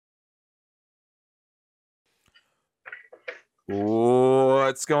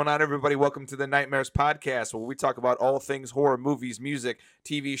What's going on, everybody? Welcome to the Nightmares Podcast, where we talk about all things horror, movies, music,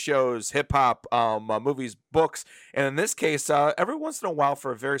 TV shows, hip hop, movies, books, and in this case, every once in a while,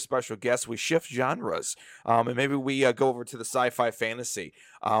 for a very special guest, we shift genres, and maybe we go over to the sci-fi fantasy,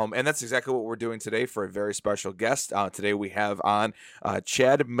 and that's exactly what we're doing today for a very special guest. Today, we have on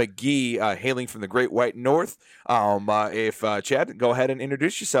Chad McGee, hailing from the Great White North. If Chad, go ahead and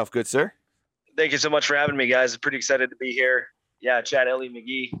introduce yourself, good sir. Thank you so much for having me, guys. Pretty excited to be here. Yeah, Chad Ellie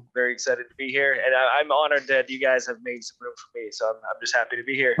McGee, very excited to be here, and I'm honored that you guys have made some room for me. So I'm just happy to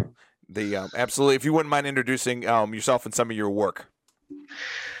be here. Absolutely. If you wouldn't mind introducing yourself and some of your work.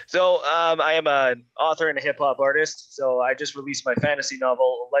 So I am an author and a hip hop artist. So I just released my fantasy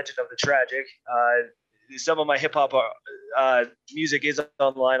novel, Legend of the Tragic. Some of my hip hop music is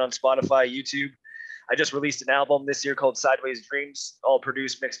online on Spotify, YouTube. I just released an album this year called Sideways Dreams, all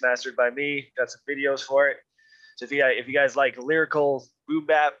produced, mixed, mastered by me. Got some videos for it. So if you guys like lyrical boom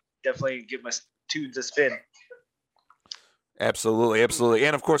bap, definitely give my tunes a spin. Absolutely, absolutely.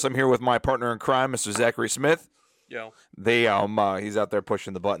 And of course, I'm here with my partner in crime, Mr. Zachary Smith. Yo. He's out there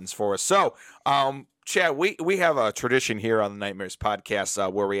pushing the buttons for us. So, Chad, we have a tradition here on the Nightmares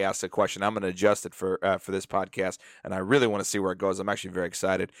Podcast where we ask a question. I'm going to adjust it for this podcast, and I really want to see where it goes. I'm actually very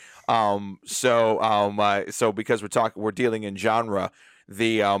excited. So because we're dealing in genre.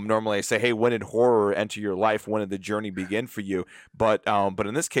 Normally I say, hey, when did horror enter your life? When did the journey begin for you? But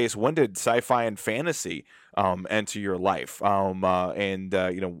in this case, when did sci-fi and fantasy enter your life? When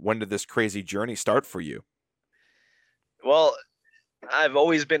did this crazy journey start for you? Well, I've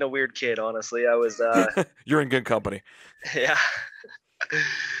always been a weird kid, honestly. I was You're in good company. Yeah.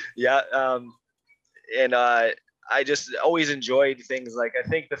 Yeah, I just always enjoyed things like, I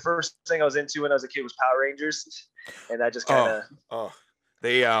think the first thing I was into when I was a kid was Power Rangers, and I just kind of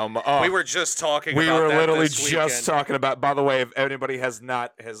we were just talking. We about were that literally this just weekend. talking about. By the way, if anybody has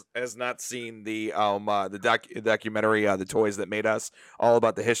not seen the documentary, The Toys That Made Us, all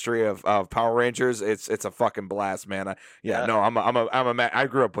about the history of Power Rangers, it's a fucking blast, man. I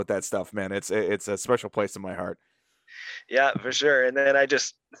grew up with that stuff, man. It's a special place in my heart. Yeah, for sure. And then I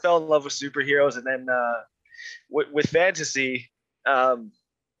just fell in love with superheroes, and then with fantasy, I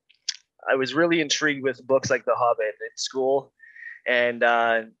was really intrigued with books like The Hobbit in school, and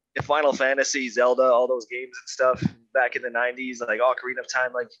Final Fantasy, Zelda, all those games and stuff back in the 90s, like Ocarina of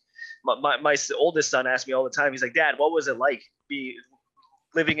Time. Like my oldest son asked me all the time, he's like, Dad, what was it like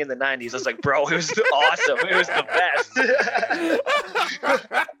living in the 90s? I was like, bro, it was awesome. It was the best.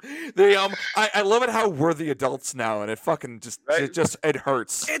 I love it how we're the adults now, and it fucking it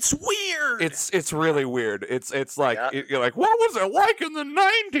hurts. It's weird. It's really weird. It's like, you're like, what was it like in the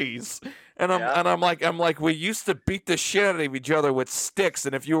 90s? And I'm like, we used to beat the shit out of each other with sticks,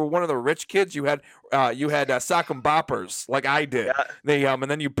 and if you were one of the rich kids, you had sock and boppers like I did. Yeah. And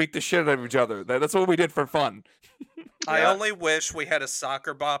then you beat the shit out of each other. That's what we did for fun. I only wish we had a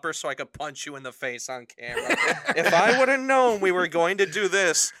soccer bopper so I could punch you in the face on camera. If I would have known we were going to do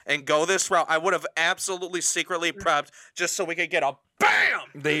this and go this route, I would have absolutely secretly prepped just so we could get a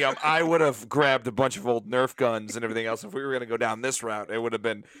BAM! I would have grabbed a bunch of old Nerf guns and everything else. If we were going to go down this route, it would have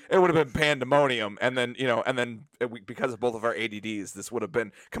been pandemonium. And then because of both of our ADDs, this would have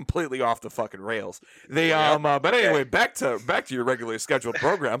been completely off the fucking rails. But anyway, back to your regularly scheduled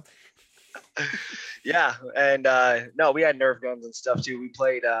program. Yeah, and no, we had Nerf guns and stuff too. We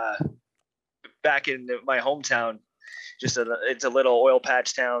played back in my hometown. It's a little oil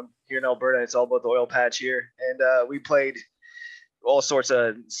patch town here in Alberta. It's all about the oil patch here, and we played all sorts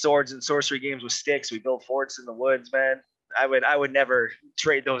of swords and sorcery games with sticks. We built forts in the woods, man. I would never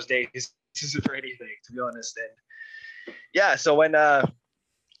trade those days for anything, to be honest. And yeah, so when I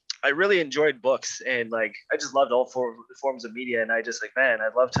really enjoyed books, and like I just loved all forms of media, and I just like, man,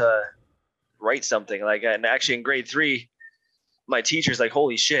 I'd love to write something. Like, and actually in grade 3, my teacher's like,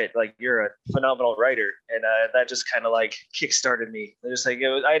 holy shit, like you're a phenomenal writer. And that just kind of like kickstarted me. Just like,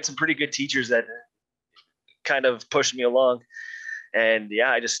 I had some pretty good teachers that kind of pushed me along. And yeah,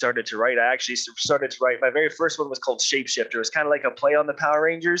 I just started to write. I actually started to write. My very first one was called Shapeshifter. It was kind of like a play on the Power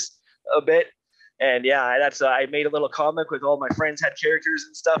Rangers a bit. And yeah, I made a little comic with all my friends had characters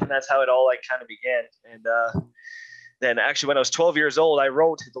and stuff. And that's how it all like kind of began. And then actually when I was 12 years old, I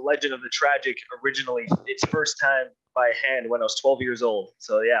wrote The Legend of the Tragic originally, its first time by hand when I was 12 years old.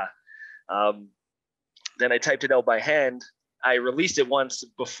 So yeah. Then I typed it out by hand. I released it once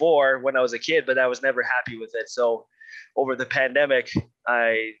before when I was a kid, but I was never happy with it. So over the pandemic,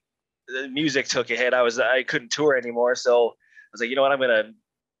 the music took a hit. I couldn't tour anymore. So I was like, you know what, I'm going to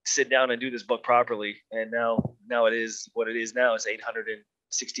sit down and do this book properly. And now it is what it is now. It's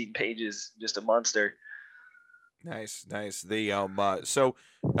 816 pages, just a monster. Nice, nice. Obviously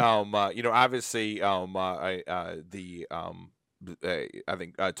I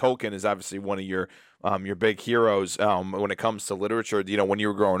think Tolkien is obviously one of your big heroes when it comes to literature. When you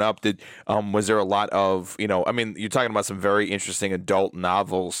were growing up, did was there a lot of, I mean, you're talking about some very interesting adult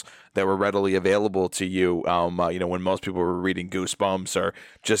novels that were readily available to you, when most people were reading Goosebumps or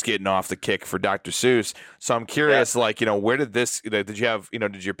just getting off the kick for Dr. Seuss. So I'm curious, where did this, did you have,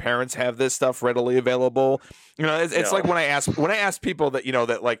 did your parents have this stuff readily available? It's No. like when I ask people that,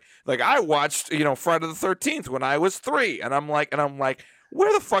 that like I watched, Friday the 13th when I was 3, and I'm like,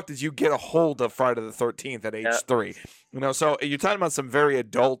 where the fuck did you get a hold of Friday the 13th at age 3? So you're talking about some very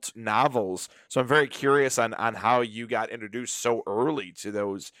adult novels. So I'm very curious on how you got introduced so early to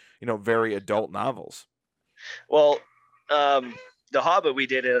those, very adult novels. Well, The Hobbit, we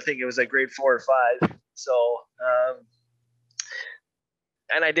did it. I think it was like grade 4 or 5. So,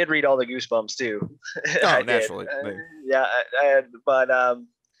 and I did read all the Goosebumps too. Oh, naturally.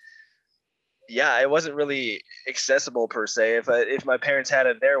 It wasn't really accessible per se. If my parents had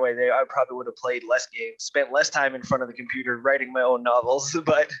it their way, I probably would have played less games, spent less time in front of the computer writing my own novels.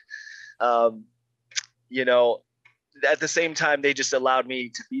 But, at the same time, they just allowed me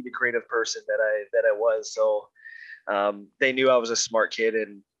to be the creative person that I was. So they knew I was a smart kid,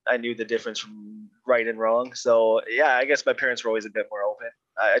 and I knew the difference from right and wrong. So yeah, I guess my parents were always a bit more open.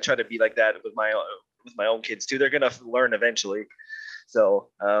 I try to be like that with my own kids too. They're gonna learn eventually. So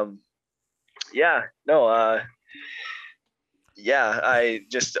I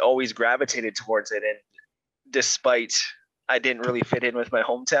just always gravitated towards it, and despite I didn't really fit in with my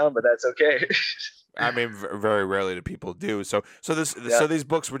hometown, but that's okay. I mean, very rarely do people do. So these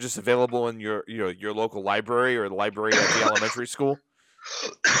books were just available in your local library or the library at the elementary school.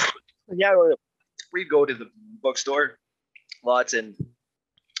 Yeah, we'd go to the bookstore lots, and I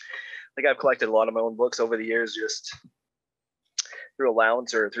think I've collected a lot of my own books over the years, just through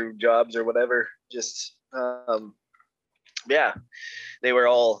allowance or through jobs or whatever. Just they were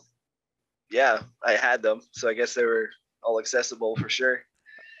all I had them, so I guess they were all accessible for sure.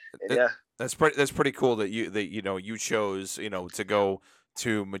 And that's pretty cool that you chose to go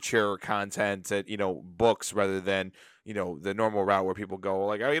to mature content at books rather than the normal route where people go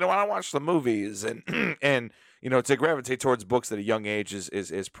like, oh, I want to watch the movies, and and to gravitate towards books at a young age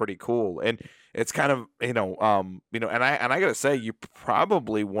is pretty cool. And it's kind of and I gotta say, you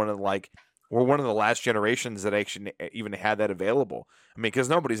probably we're one of the last generations that actually even had that available. I mean, because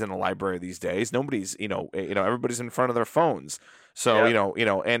nobody's in a library these days. Nobody's everybody's in front of their phones. So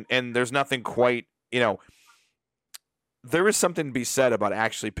and there's nothing quite there is something to be said about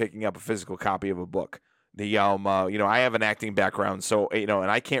actually picking up a physical copy of a book. I have an acting background, so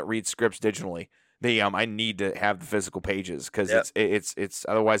and I can't read scripts digitally. I need to have the physical pages because it's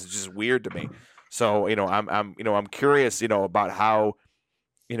otherwise it's just weird to me. So I'm curious about how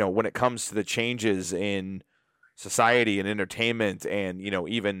when it comes to the changes in society and entertainment and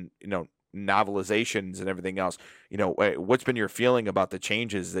even novelizations and everything else, what's been your feeling about the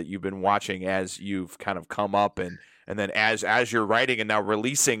changes that you've been watching as you've kind of come up and then as you're writing and now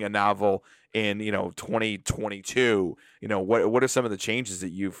releasing a novel in 2022, what are some of the changes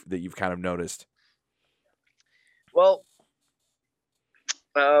that you've kind of noticed? Well,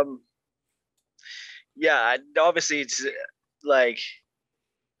 obviously it's like,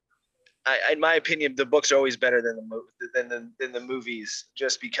 in my opinion, the books are always better than the movies,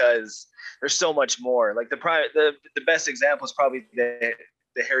 just because there's so much more. Like the best example is probably the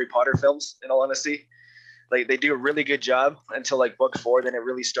Harry Potter films. In all honesty, like they do a really good job until like book 4, then it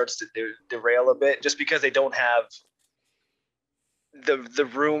really starts to derail a bit, just because they don't have the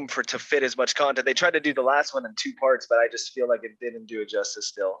room to fit as much content. They tried to do the last one in 2 parts, but I just feel like it didn't do it justice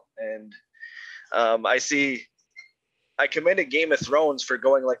still. And I commended Game of Thrones for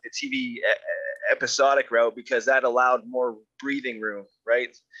going like the TV episodic route, because that allowed more breathing room,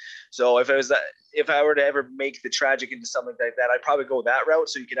 right? So if I were to ever make the tragic into something like that, I'd probably go that route,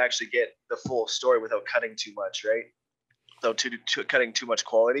 so you can actually get the full story without cutting too much, right? Without cutting too much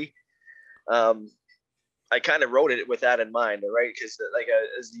quality. I kind of wrote it with that in mind, right? Because like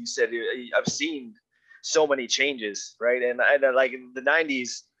as you said, I've seen so many changes, right? And like in the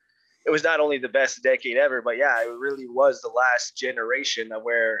 90s, it was not only the best decade ever, but yeah, it really was the last generation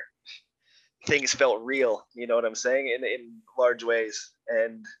where things felt real. You know what I'm saying? In large ways.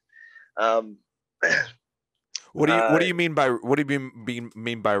 And what do you mean by real?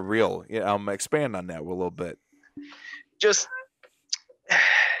 Expand on that a little bit. Just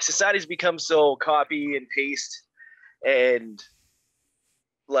society's become so copy and paste, and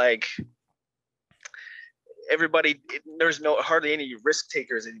like there's hardly any risk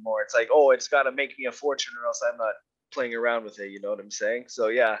takers anymore. It's like, oh, it's got to make me a fortune or else I'm not playing around with it. You know what I'm saying? So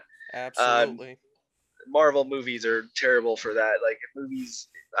yeah, Absolutely. Marvel movies are terrible for that. Like movies,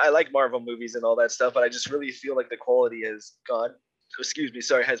 I like Marvel movies and all that stuff, but I just really feel like the quality has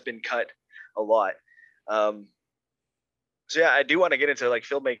has been cut a lot. So yeah, I do want to get into like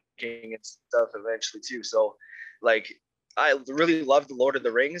filmmaking and stuff eventually too. So like I really loved Lord of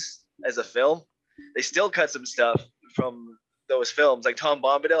the Rings as a film. They still cut some stuff from those films, like Tom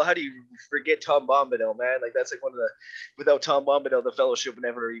Bombadil. How do you forget Tom Bombadil, man? Like that's like one of the, without Tom Bombadil, the Fellowship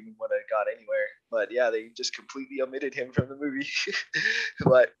never even would have got anywhere. But yeah, they just completely omitted him from the movie.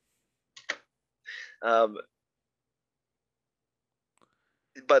 um,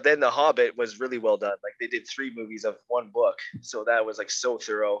 but then The Hobbit was really well done. Like they did 3 movies of 1 book, so that was like so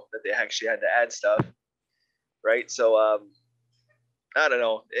thorough that they actually had to add stuff, right? So I don't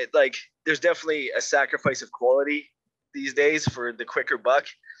know. It like there's definitely a sacrifice of quality these days for the quicker buck,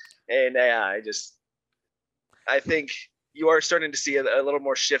 and yeah, I think you are starting to see a little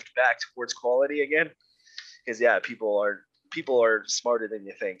more shift back towards quality again, because yeah, people are smarter than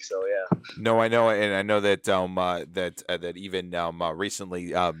you think. So yeah. No, I know, and I know that that even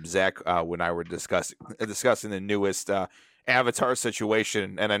recently, Zach, when I were discussing the newest Avatar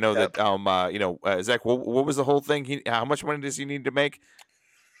situation, and I know that Zach, what was the whole thing? How much money does he need to make?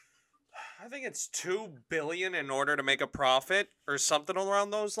 I think it's $2 billion in order to make a profit or something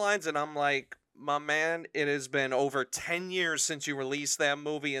around those lines, and I'm like, my man, it has been over 10 years since you released that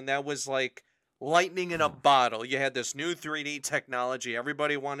movie, and that was like lightning in a bottle. You had this new 3D technology,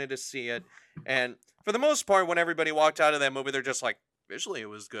 everybody wanted to see it, and for the most part, when everybody walked out of that movie, they're just like, visually it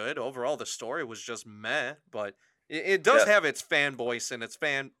was good, overall the story was just meh, but it does have its fan voice and its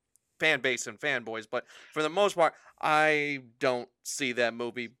fan base and fanboys, but for the most part, I don't see that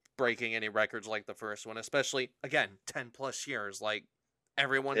movie breaking any records like the first one, especially again 10 plus years. Like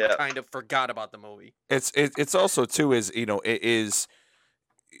everyone kind of forgot about the movie. It's also too is it is,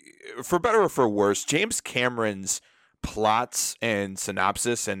 for better or for worse, James Cameron's plots and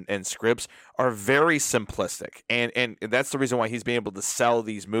synopsis and scripts are very simplistic, and that's the reason why he's been able to sell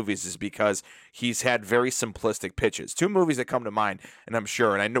these movies, is because he's had very simplistic pitches. 2 movies that come to mind, and I'm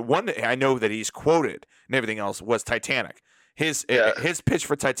sure, and I know one that I know that he's quoted and everything else, was Titanic. His pitch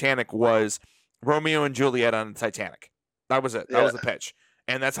for Titanic was Romeo and Juliet on the Titanic. That was it. That was the pitch,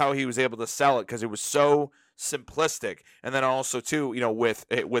 and that's how he was able to sell it, because it was so simplistic. And then also too, with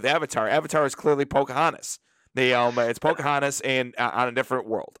Avatar, Avatar is clearly Pocahontas. It's Pocahontas and on a different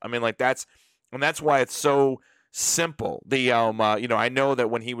world. I mean, like that's why it's so simple. I know that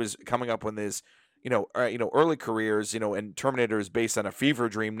when he was coming up with his early careers, and Terminator is based on a fever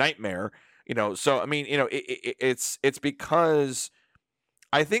dream nightmare. So I mean, it's because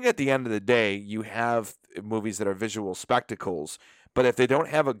I think at the end of the day, you have movies that are visual spectacles, but if they don't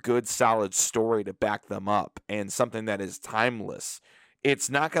have a good, solid story to back them up and something that is timeless, it's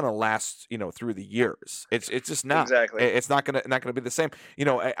not going to last, through the years. It's just not. Exactly. It's not going to be the same.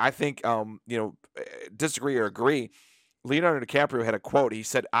 I think, disagree or agree. Leonardo DiCaprio had a quote. He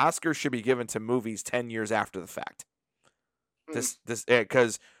said, "Oscars should be given to movies 10 years after the fact."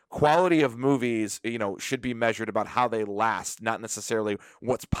 Because quality of movies, should be measured about how they last, not necessarily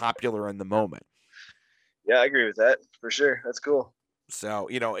what's popular in the moment. Yeah, I agree with that for sure. That's cool. So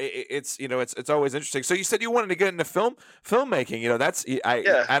it's always interesting. So you said you wanted to get into filmmaking. That's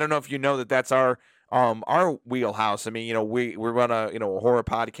I don't know if you know that that's our wheelhouse. I mean, we run a horror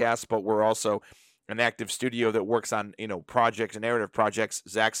podcast, but we're also an active studio that works on projects and narrative projects.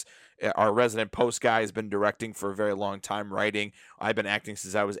 Zach's our resident post guy, has been directing for a very long time, writing. I've been acting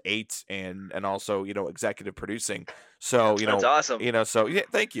since I was 8, and also executive producing. So that's awesome. So yeah,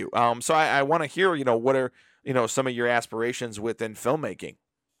 thank you. So I want to hear what are some of your aspirations within filmmaking.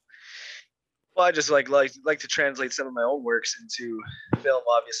 Well, I just like to translate some of my own works into film,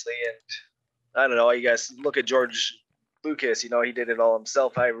 obviously, and I don't know. You guys look at George Lucas, he did it all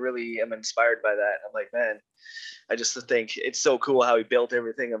himself. I really am inspired by that. I'm like, man, I just think it's so cool how he built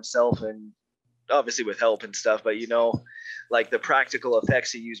everything himself, and obviously with help and stuff, but like the practical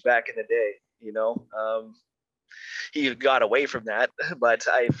effects he used back in the day, he got away from that, but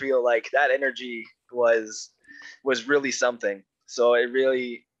I feel like that energy was really something. So it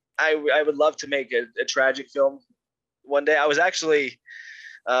really, I would love to make a tragic film one day. I was actually,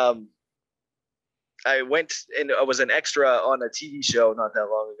 I went and I was an extra on a TV show not that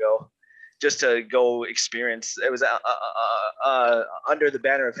long ago, just to go experience. It was Under the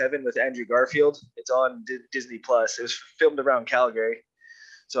Banner of Heaven with Andrew Garfield. It's on Disney Plus. It was filmed around Calgary,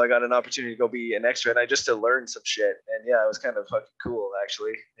 so I got an opportunity to go be an extra, and I just to learn some shit. And yeah, it was kind of fucking cool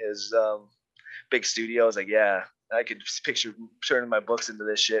actually. big studios. Like, yeah, I could just picture turning my books into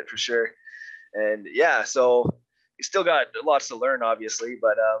this shit for sure. And yeah, so you still got lots to learn, obviously,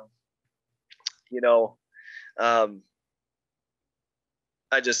 but you know, I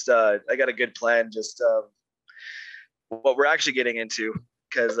just I got a good plan. Just what we're actually getting into,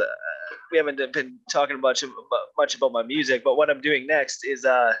 because we haven't been talking much about my music, but what I'm doing next is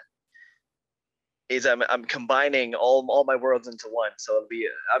I'm combining all my worlds into one. So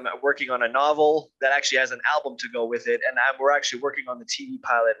I'm working on a novel that actually has an album to go with it, and we're actually working on the TV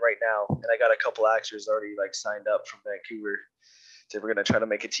pilot right now. And I got a couple actors already like signed up from Vancouver. So we're gonna try to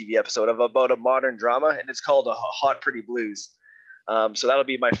make a TV episode about a modern drama, and it's called Hot Pretty Blues. So that'll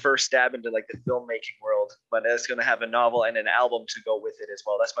be my first stab into like the filmmaking world, but it's gonna have a novel and an album to go with it as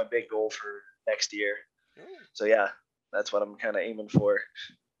well. That's my big goal for next year. So yeah, that's what I'm kind of aiming for.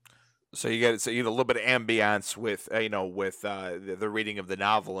 So you get a little bit of ambiance with the reading of the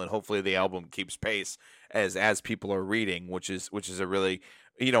novel, and hopefully the album keeps pace as people are reading, which is a really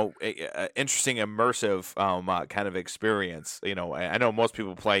interesting, immersive kind of experience. I know a lot of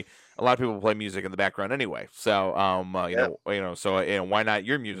people play music in the background anyway. So why not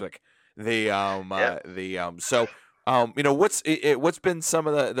your music? What's been some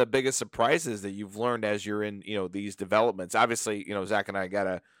of the biggest surprises that you've learned as you're in these developments? Obviously, Zach and I got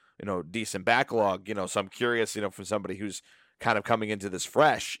a decent backlog, so I'm curious, from somebody who's kind of coming into this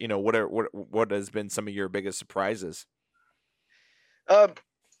fresh, what has been some of your biggest surprises? The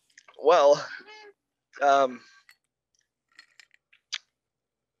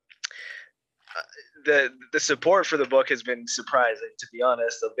support for the book has been surprising, to be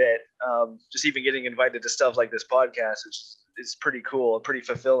honest, a bit. Just even getting invited to stuff like this podcast, which is pretty cool and pretty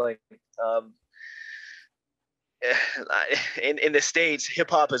fulfilling. In the States, hip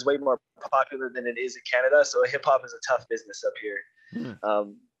hop is way more popular than it is in Canada. So hip hop is a tough business up here.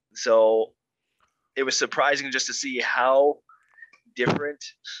 So it was surprising just to see how different.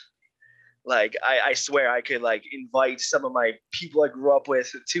 Like, I swear I could like invite some of my people I grew up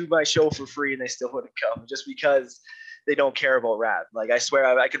with to my show for free and they still wouldn't come just because they don't care about rap. Like, I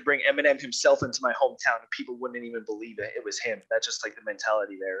swear I could bring Eminem himself into my hometown and people wouldn't even believe it was him. That's just like the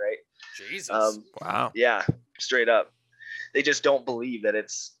mentality there, right? Jesus. Wow. Yeah, straight up. They just don't believe that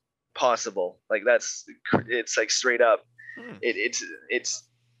it's possible. Like, it's like straight up. It's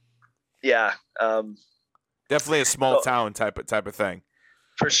yeah. Definitely a small town type of thing.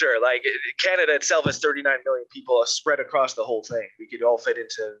 For sure. Like, Canada itself has 39 million people spread across the whole thing. We could all fit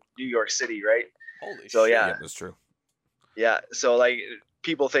into New York City, right? Holy so, shit. Yeah, that's true. Yeah. So, like,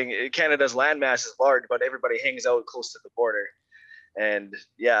 people think Canada's landmass is large, but everybody hangs out close to the border. And,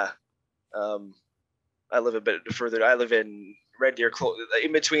 yeah, I live a bit further. I live in Red Deer,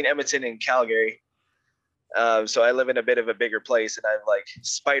 in between Edmonton and Calgary. So I live in a bit of a bigger place, and I've like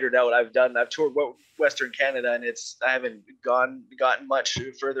spidered out. I've toured Western Canada, and I haven't gotten much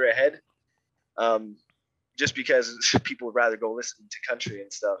further ahead, just because people would rather go listen to country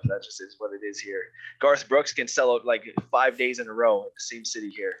and stuff. That just is what it is here. Garth Brooks can sell out like 5 days in a row in the same city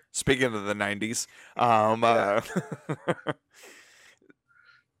here. Speaking of the 90s,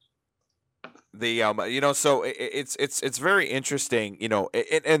 so it's very interesting,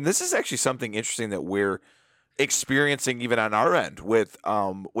 and this is actually something interesting that we're experiencing even on our end with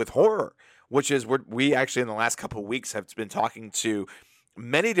horror, which is we actually in the last couple of weeks have been talking to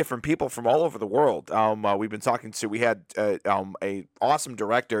many different people from all over the world. We had a awesome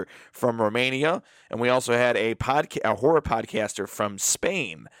director from Romania, and we also had a horror podcaster from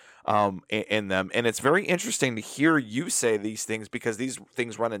Spain in them. And it's very interesting to hear you say these things, because these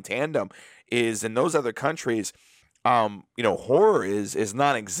things run in tandem. Is in those other countries, horror is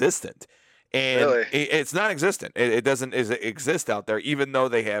non-existent. And really? It's non-existent. It doesn't exist out there, even though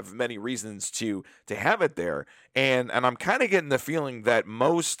they have many reasons to have it there. And I'm kind of getting the feeling that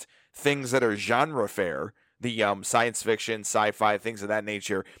most things that are genre fair, the science fiction, sci-fi, things of that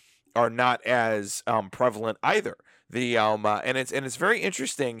nature, are not as prevalent either. And it's very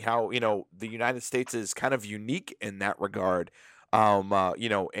interesting how the United States is kind of unique in that regard.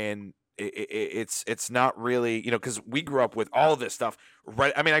 And it's not really, because we grew up with all of this stuff.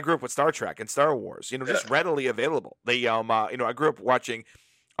 Right? I mean, I grew up with Star Trek and Star Wars, just readily available. I grew up watching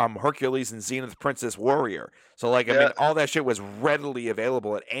Hercules and Zenith Princess Warrior. So I mean, all that shit was readily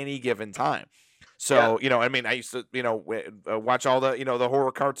available at any given time. So, I mean, I used to, watch all the, the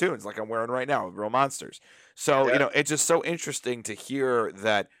horror cartoons like I'm wearing right now, Real Monsters. So, it's just so interesting to hear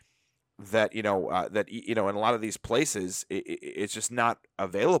that in a lot of these places it's just not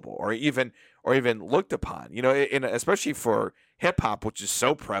available or even looked upon. Especially for hip hop, which is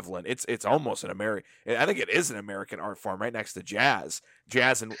so prevalent. It's almost an American. I think it is an American art form, right next to jazz.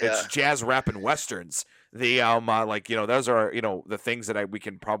 It's jazz, rap, and westerns. The those are the things that we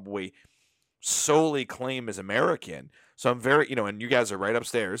can probably solely claim as American. So I'm very and you guys are right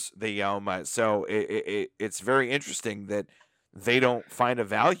upstairs. So it's very interesting that they don't find a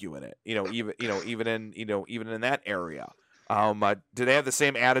value in it. Even in that area. Do they have the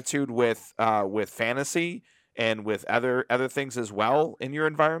same attitude with fantasy and with other things as well in your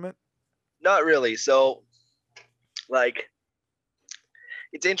environment? Not really. So, like,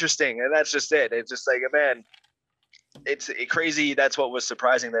 it's interesting, and that's just it. It's just like, man, it's crazy. That's what was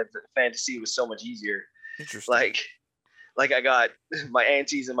surprising, that the fantasy was so much easier. Interesting. Like I got my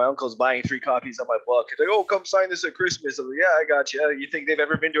aunties and my uncles buying 3 copies of my book. It's like, oh, come sign this at Christmas. I'm like, yeah, I got you. You think they've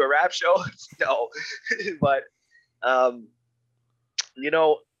ever been to a rap show? No. But,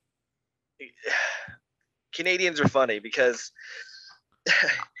 Canadians are funny because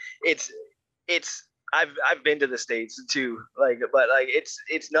I've been to the States too, but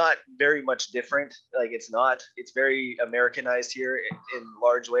it's not very much different. It's very Americanized here in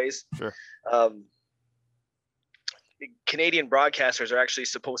large ways. Sure. Canadian broadcasters are actually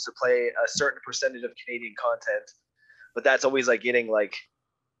supposed to play a certain percentage of Canadian content, but that's always getting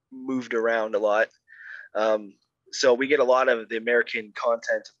moved around a lot. So we get a lot of the American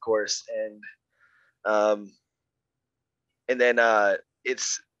content, of course, and then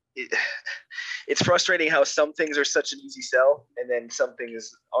it's frustrating how some things are such an easy sell and then some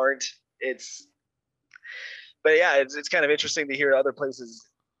things aren't. But yeah, it's kind of interesting to hear other places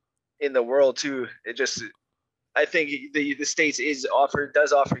in the world too. I think the States does offer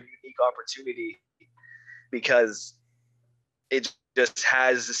a unique opportunity because it just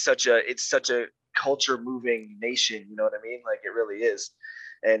has such a culture moving nation. You know what I mean? It really is.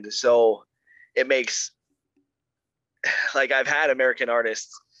 And so it makes, I've had American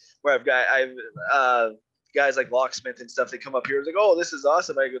artists where I've guys like Locksmith and stuff. They come up here. It's like, oh, this is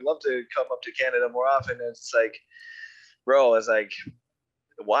awesome. I would love to come up to Canada more often. And it's like, bro, it's like,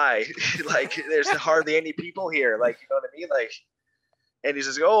 why? There's hardly any people here. You know what I mean? And he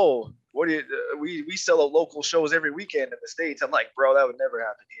says, oh, what do you? We sell out local shows every weekend in the States. I'm like, bro, that would never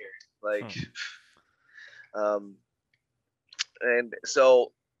happen here. And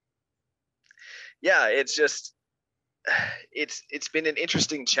so, yeah, it's just, it's been an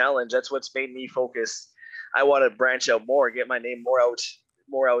interesting challenge. That's what's made me focus. I want to branch out more, get my name more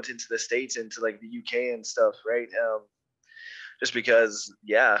out into the States, into the UK and stuff, right? Just because,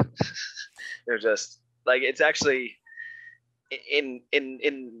 yeah, they're just it's actually in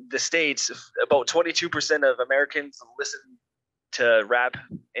the States, about 22% of Americans listen to rap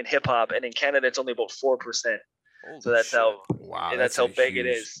and hip hop, and in Canada it's only about 4%. So that's how big it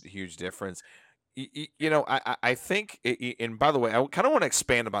is. Huge difference. I think, and by the way, I kind of want to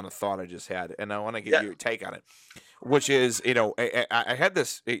expand upon a thought I just had, and I want to get your take on it, which is, I had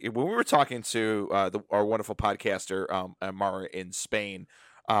this when we were talking to our wonderful podcaster, Mara in Spain.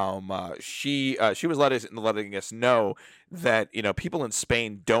 She was letting us know that, people in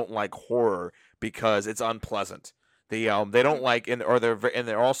Spain don't like horror because it's unpleasant. They don't like,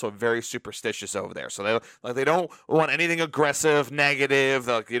 they're also very superstitious over there. So they don't want anything aggressive, negative.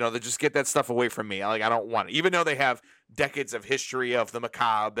 They just get that stuff away from me. I don't want it. Even though they have decades of history of the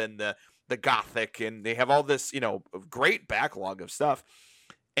macabre and the gothic, and they have all this, great backlog of stuff.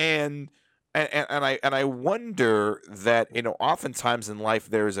 And I wonder that, oftentimes in life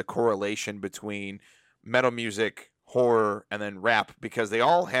there is a correlation between metal music, horror, and then rap, because they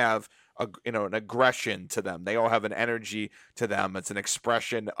all have an aggression to them. They all have an energy to them. It's an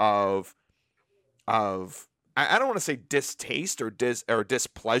expression of I don't want to say distaste or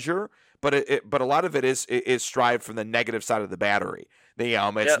displeasure, but a lot of it is strived from the negative side of the battery.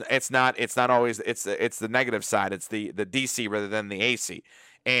 It's not always the negative side. It's the DC rather than the AC.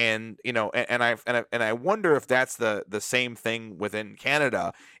 And I wonder if that's the same thing within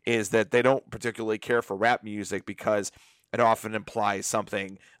Canada, is that they don't particularly care for rap music because it often implies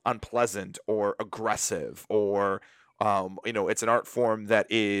something unpleasant or aggressive, or it's an art form that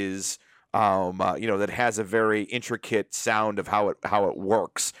is that has a very intricate sound of how it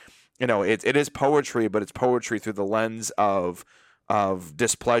works. It is poetry, but it's poetry through the lens of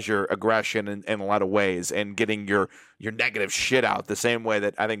displeasure, aggression in a lot of ways, and getting your negative shit out the same way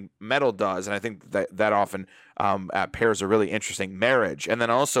that I think metal does. And I think that often pairs a really interesting marriage. And then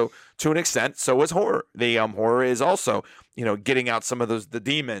also, to an extent, so is horror. The horror is also, getting out some of the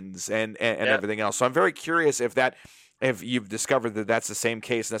demons and everything else. So I'm very curious if that if you've discovered that that's the same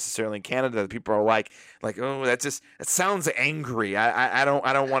case necessarily in Canada, that people are like, oh, that sounds angry. I don't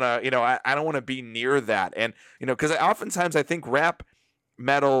want to, I don't want to be near that. And, because oftentimes I think rap,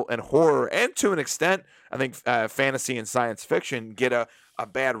 metal, and horror, and to an extent, I think fantasy and science fiction get a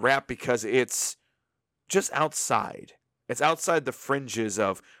bad rap because it's just outside. It's outside the fringes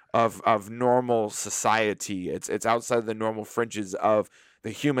of normal society. It's outside the normal fringes of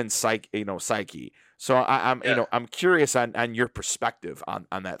the human psyche. So I'm curious on your perspective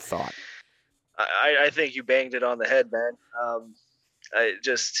on that thought. I think you banged it on the head, man. I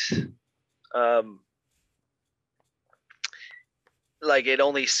just like, it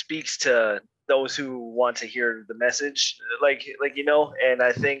only speaks to those who want to hear the message, and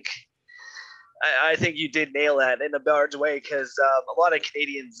I think you did nail that in a large way, because a lot of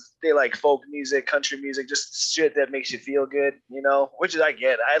Canadians, they like folk music, country music, just shit that makes you feel good, which is, I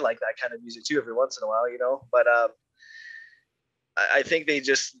get. I like that kind of music too every once in a while, but I think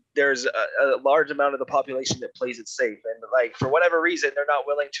there's a large amount of the population that plays it safe, and like, for whatever reason, they're not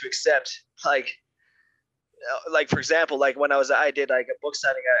willing to accept, like for example, like when I did like a book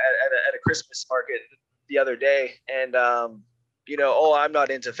signing at a Christmas market the other day, and I'm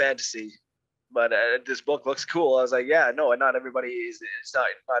not into fantasy, but this book looks cool. I was like, yeah, no, and not everybody is. It's not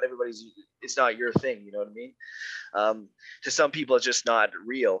everybody's. It's not your thing. You know what I mean? To some people, it's just not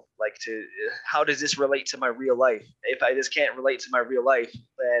real. Like, how does this relate to my real life? If this can't relate to my real life,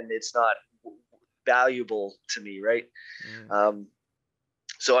 then it's not valuable to me, right?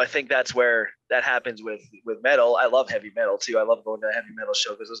 So I think that's where that happens with metal. I love heavy metal too. I love going to a heavy metal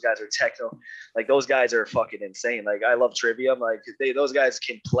show because those guys are techno. Like, those guys are fucking insane. Like, I love Trivium. Like, those guys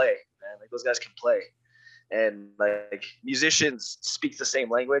can play, man. Like, those guys can play. And like, musicians speak the same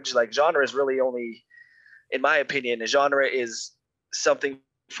language. Like, genre is really only, in my opinion, a genre is something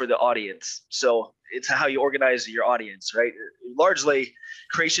for the audience. So it's how you organize your audience, right? Largely,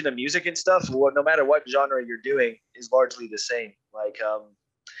 creation of music and stuff, no matter what genre you're doing, is largely the same. Like,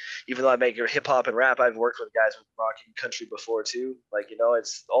 even though I make hip hop and rap, I've worked with guys with rock and country before too. Like,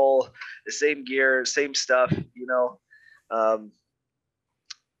 it's all the same gear, same stuff,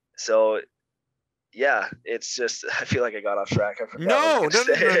 So yeah, it's just, I feel like I got off track. I forgot No. You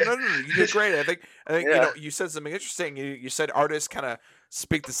did great. I think yeah. You said something interesting. You said artists kind of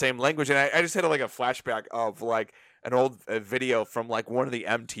speak the same language, and I just had like a flashback of like an old video from like one of the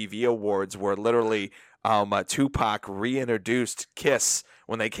MTV Awards where literally Tupac reintroduced Kiss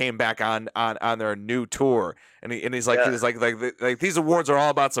when they came back on their new tour, and he's like, these awards are all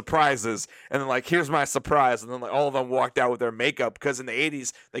about surprises, and then like, here's my surprise, and then like all of them walked out with their makeup, because in the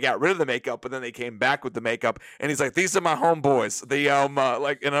 80s they got rid of the makeup, but then they came back with the makeup, and he's like, these are my homeboys,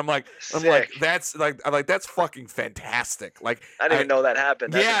 and I'm like that's fucking fantastic. Like, I didn't even know that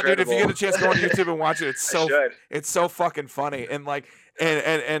happened. That's incredible. Dude, if you get a chance, go on YouTube and watch it. It's so fucking funny, and like,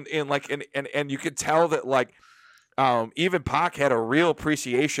 and you could tell that like, even Pac had a real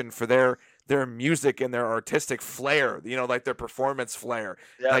appreciation for their music and their artistic flair, like their performance flair,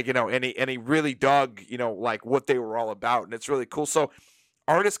 like, and he really dug, like what they were all about, and it's really cool. So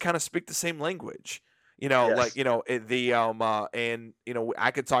artists kind of speak the same language, yes. like, and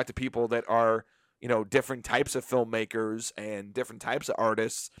I could talk to people that are, different types of filmmakers and different types of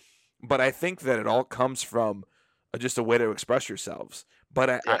artists, but I think that it all comes from just a way to express yourselves. But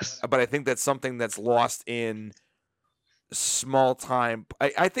I think that's something that's lost in small time.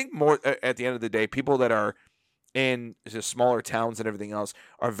 I think more at the end of the day, people that are in just smaller towns and everything else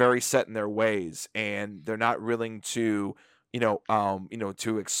are very set in their ways, and they're not willing to,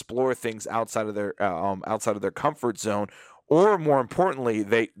 to explore things outside of their comfort zone, or more importantly,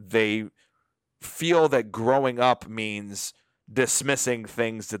 they feel that growing up means dismissing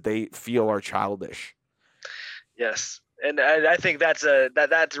things that they feel are childish. Yes, and I think that's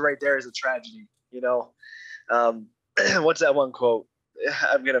right there is a tragedy. What's that one quote?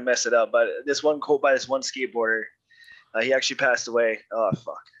 I'm gonna mess it up, but this one quote by this one skateboarder, he actually passed away. Oh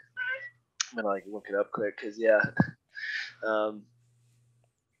fuck! I'm gonna like look it up quick, cause yeah,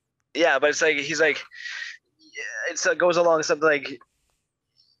 but it's like, he's like, it goes along something like,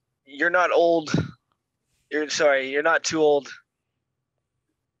 you're not old. You're not too old.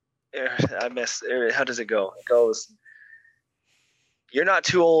 I missed. How does it go? It goes, you're not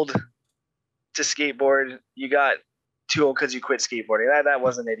too old to skateboard. You got too old because you quit skateboarding. That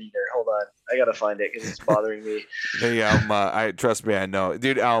wasn't it either. Hold on, I gotta find it because it's bothering me. I trust me, I know,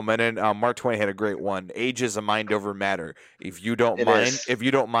 dude. And then Mark Twain had a great one. Age is a mind over matter. If you don't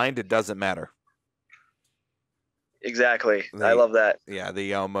mind, it doesn't matter. Exactly. I love that. Yeah,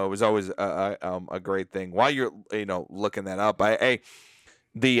 it was always a great thing. While you're looking that up,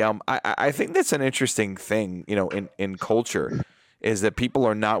 I think that's an interesting thing, in culture, is that people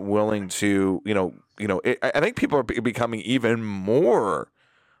are not willing to, I think people are becoming even more,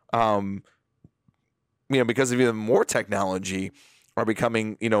 because of even more technology, are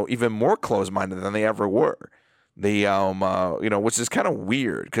becoming, even more closed-minded than they ever were. Which is kind of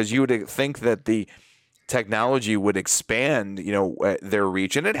weird, because you would think that the technology would expand, their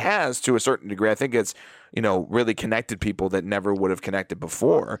reach, and it has to a certain degree. I think it's, really connected people that never would have connected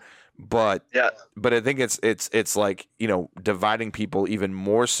before. But I think it's like, dividing people even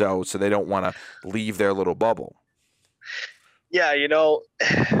more so they don't want to leave their little bubble. Yeah,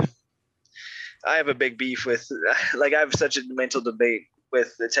 I have a big beef with, I have such a mental debate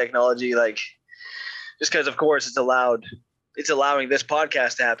with the technology, just because, of course, it's allowing this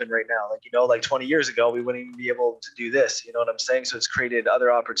podcast to happen right now. 20 years ago, we wouldn't even be able to do this. You know what I'm saying? So it's created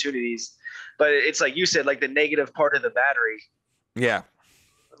other opportunities. But it's like you said, the negative part of the battery. Yeah.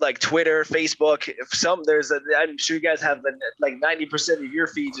 Like Twitter, Facebook. I'm sure you guys have 90% of your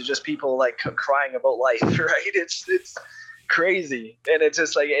feeds are just people crying about life, right? It's crazy, and it's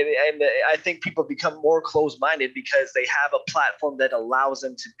just and I think people become more closed-minded because they have a platform that allows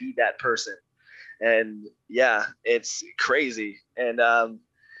them to be that person. And yeah, it's crazy. And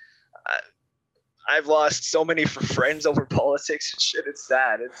I've lost so many friends over politics and shit. It's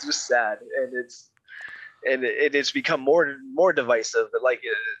sad. It's just sad. And it's become more divisive, like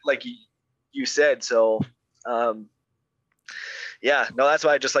you said. So, yeah, no, that's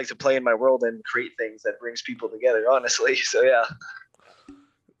why I just like to play in my world and create things that brings people together, honestly. So, yeah.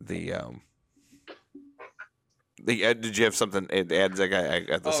 Did you have something to add, Zach?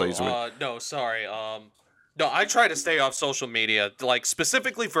 No, sorry. No, I try to stay off social media,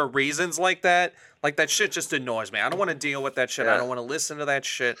 specifically for reasons like that. That shit just annoys me. I don't want to deal with that shit. Yeah. I don't want to listen to that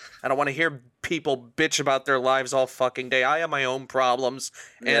shit. I don't want to hear people bitch about their lives all fucking day. I have my own problems,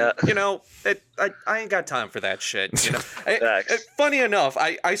 and I ain't got time for that shit. Funny enough,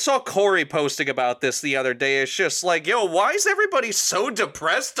 I saw Corey posting about this the other day. It's just why is everybody so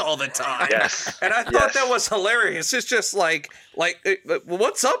depressed all the time? Yes. And I thought that was hilarious. It's just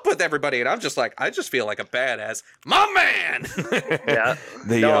what's up with everybody? And I'm just I just feel like a badass, my man. Yeah.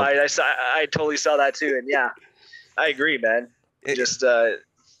 I totally saw that too, and yeah, I agree, man.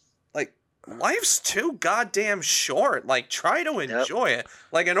 Life's too goddamn short. Try to enjoy it.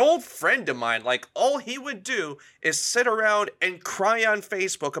 An old friend of mine, all he would do is sit around and cry on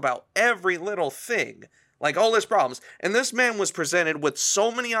Facebook about every little thing. All his problems. And this man was presented with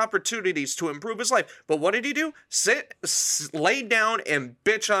so many opportunities to improve his life. But what did he do? Lay down and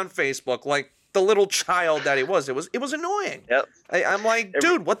bitch on Facebook like the little child that he was. It was annoying. Yep. I'm like,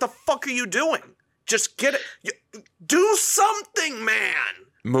 dude, what the fuck are you doing? Just get it. Do something, man.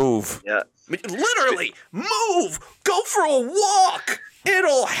 Move. Yeah. Literally, move. Go for a walk.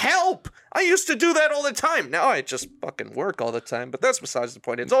 It'll help. I used to do that all the time. Now I just fucking work all the time, but that's besides the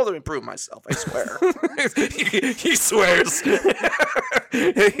point. It's all to improve myself, I swear. He swears.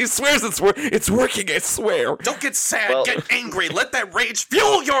 He swears it's working, I swear. Don't get sad, get angry. Let that rage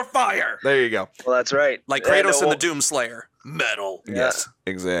fuel your fire. There you go. Well, that's right. Like Kratos in the Doomslayer. Metal. Yeah. Yes,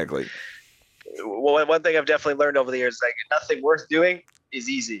 exactly. Well, one thing I've definitely learned over the years is nothing worth doing is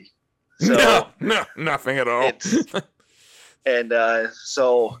easy. So no, nothing at all. And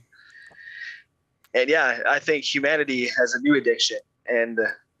yeah, I think humanity has a new addiction, and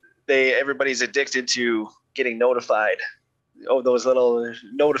everybody's addicted to getting notified. Oh, those little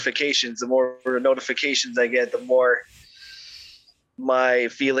notifications. The more notifications I get, the more my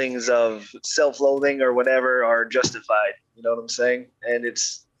feelings of self-loathing or whatever are justified. You know what I'm saying? And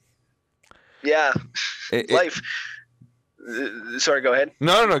it's, yeah, life. Sorry, go ahead.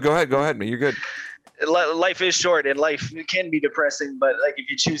 No, go ahead. You're good. Life is short, and life can be depressing, but if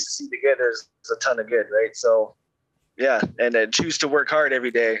you choose to see the good, there's a ton of good, right? So yeah, and then choose to work hard every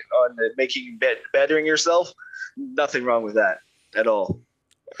day on bettering yourself. Nothing wrong with that at all.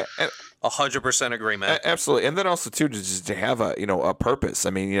 100% agree, man. Absolutely, and then also too, just to have a purpose. I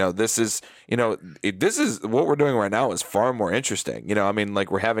mean, this is what we're doing right now is far more interesting.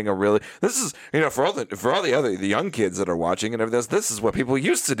 We're having this is for all the young kids that are watching and everything. This is what people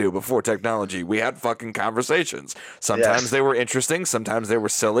used to do before technology. We had fucking conversations. Sometimes they were interesting, sometimes they were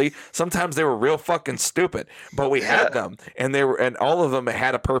silly, sometimes they were real fucking stupid. But we had them, and all of them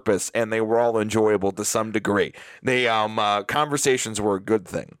had a purpose, and they were all enjoyable to some degree. Conversations were a good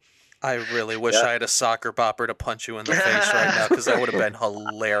thing. I really wish I had a soccer bopper to punch you in the face right now, because that would have been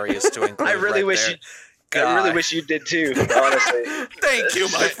hilarious to include. I really wish you did too, honestly. Thank you,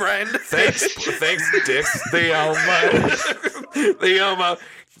 my friend. Thanks, Dix.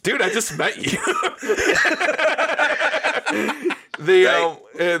 Dude, I just met you.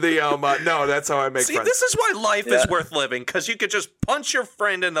 No, that's how I make See, friends. this is why life is worth living, because you could just punch your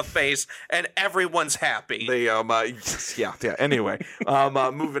friend in the face and everyone's happy. Yeah. Anyway,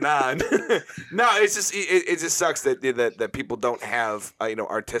 moving on. No, it's just it just sucks that people don't have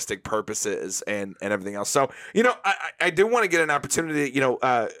artistic purposes and everything else. So I do want to get an opportunity.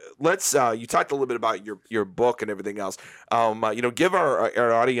 Let's you talked a little bit about your book and everything else. Give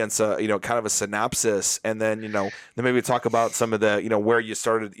our audience kind of a synopsis, and then maybe talk about some of the where you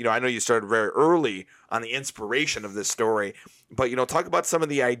started. I know you started very early on the inspiration of this story, but talk about some of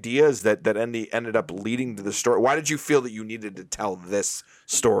the ideas that ended up leading to the story. Why did you feel that you needed to tell this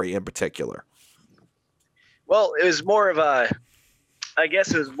story in particular? Well, it was more of a. I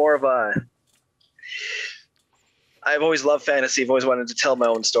guess it was more of a. I've always loved fantasy. I've always wanted to tell my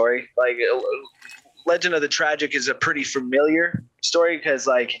own story. Like Legend of the Tragic is a pretty familiar story because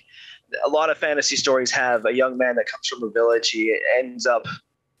like a lot of fantasy stories have a young man that comes from a village. He ends up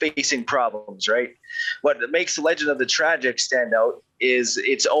facing problems, right? What makes Legend of the Tragic stand out is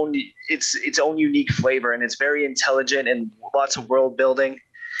its own unique flavor, and it's very intelligent and lots of world building,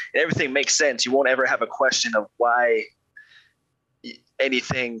 and everything makes sense. You won't ever have a question of why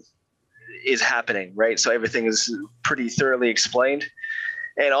anything is happening, right? So everything is pretty thoroughly explained.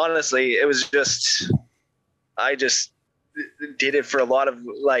 And honestly, it was I just did it for a lot of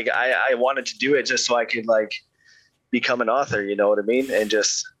like, I wanted to do it just so I could like become an author, you know what I mean? And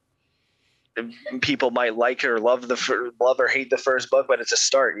just people might like or love or hate the first book, but it's a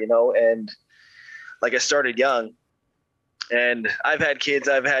start, and like I started young and I've had kids,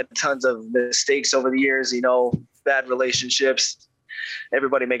 I've had tons of mistakes over the years, bad relationships.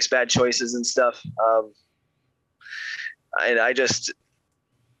 Everybody makes bad choices and stuff. And I just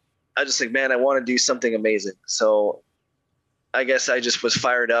think, man, I want to do something amazing. So I guess I just was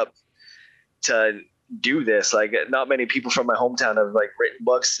fired up to do this. Like not many people from my hometown have like written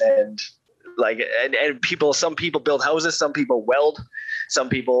books and some people build houses, some people weld, some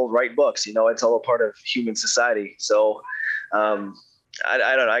people write books, it's all a part of human society. So, I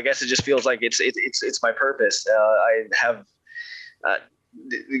don't know. I guess it just feels like it's my purpose. I have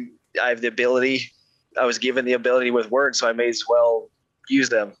the ability. I was given the ability with words, so I may as well use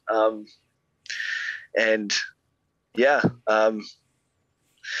them.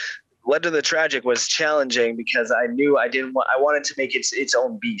 Legend of the Tragic was challenging because I knew I wanted to make its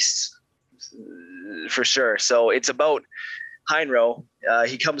own beast for sure. So it's about Heinro.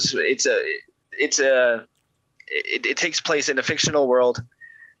 It takes place in a fictional world.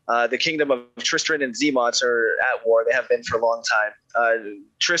 The kingdom of Tristram and Zemots are at war. They have been for a long time.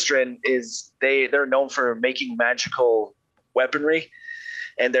 Tristram they're known for making magical weaponry,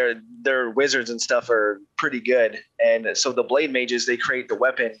 and their wizards and stuff are pretty good. And so the Blade Mages, they create the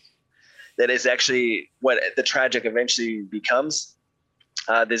weapon that is actually what the Tragic eventually becomes.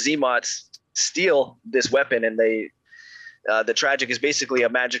 The Zemots steal this weapon, and the Tragic is basically a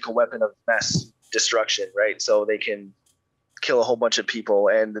magical weapon of mass destruction, right? So they can kill a whole bunch of people.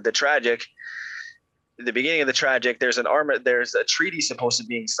 And the Tragic, in the beginning of the Tragic, there's a treaty supposed to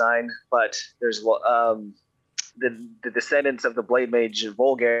be signed, but there's the descendants of the Blade Mage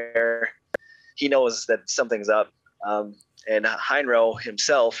Volgair. He knows that something's up. And Heinro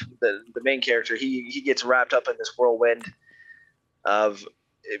himself, the main character, he gets wrapped up in this whirlwind of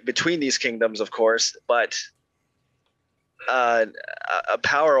between these kingdoms, of course, but a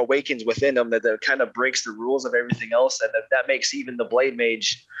power awakens within him that kind of breaks the rules of everything else, and that makes even the Blade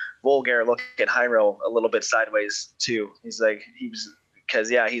Mage Volgair look at Heinro a little bit sideways too. He's a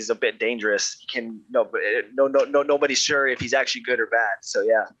bit dangerous. He can nobody's sure if he's actually good or bad. So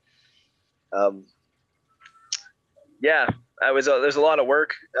there's a lot of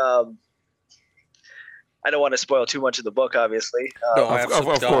work. I don't want to spoil too much of the book, obviously.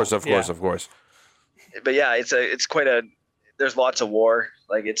 Of course. But yeah, it's quite a. There's lots of war.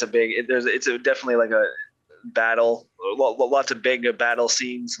 Like it's definitely like a battle. Lots of big battle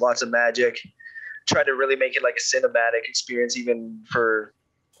scenes. Lots of magic. Try to really make it like a cinematic experience, even for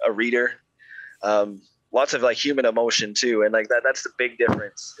a reader. Lots of like human emotion too, and like that's the big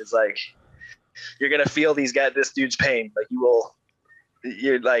difference. It's like you're gonna feel this dude's pain. Like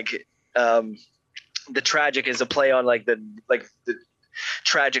the Tragic is a play on like the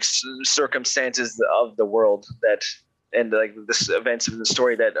tragic circumstances of the world and like the events of the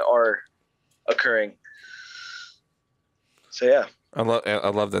story that are occurring. So yeah. I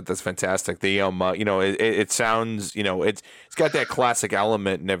love that. That's fantastic. The it sounds, it's got that classic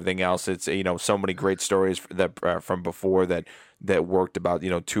element and everything else. It's so many great stories that from before that worked about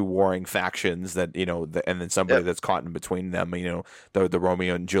two warring factions that and then somebody that's caught in between them. The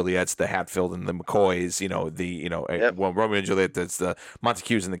Romeo and Juliet's, the Hatfield and the McCoys. Well, Romeo and Juliet, that's the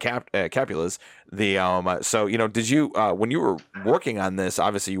Montagues and the Capulets. Did you when you were working on this?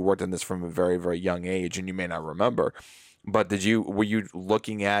 Obviously, you worked on this from a very, very young age, and you may not remember. But were you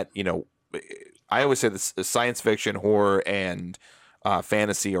looking at, I always say this, science fiction, horror, and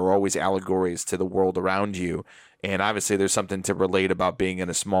fantasy are always allegories to the world around you. And obviously there's something to relate about being in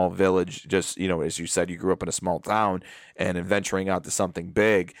a small village, just, as you said, you grew up in a small town and venturing out to something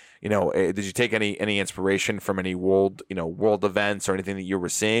big. Did you take any inspiration from any world events or anything that you were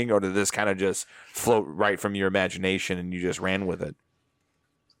seeing, or did this kind of just float right from your imagination and you just ran with it?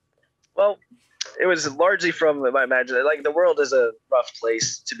 Well, it was largely from my imagination. Like, the world is a rough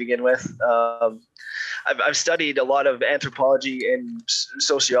place to begin with. I've studied a lot of anthropology and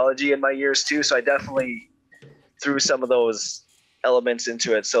sociology in my years too, so I definitely threw some of those elements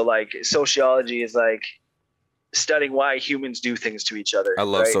into it. So like sociology is like studying why humans do things to each other. I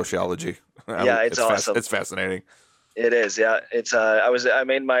love sociology. Yeah, it's awesome. It's fascinating. It is, yeah. It's I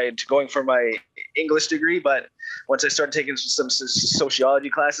made going for my English degree, but once I started taking some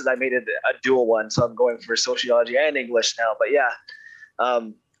sociology classes, I made it a dual one. So I'm going for sociology and English now. But yeah,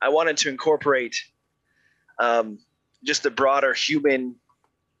 I wanted to incorporate just the broader human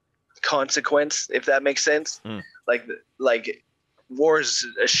consequence, if that makes sense. Like war is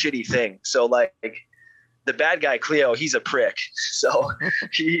a shitty thing. So like the bad guy Cleo, he's a prick. So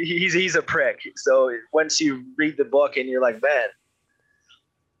he's a prick. So once you read the book and you're like, man,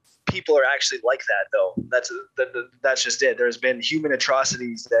 people are actually like that though. That's just it. There's been human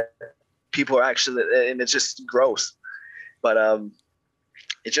atrocities that people are actually, and it's just gross. But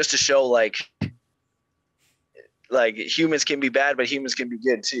it's just to show like humans can be bad, but humans can be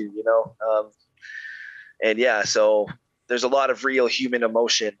good too, and yeah, so there's a lot of real human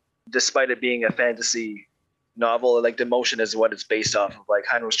emotion, despite it being a fantasy novel. Like, the emotion is what it's based off of. Like,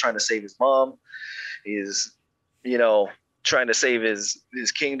 Heinrich was trying to save his mom. He's, trying to save his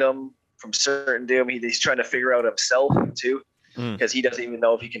kingdom from certain doom. He's trying to figure out himself too, because he doesn't even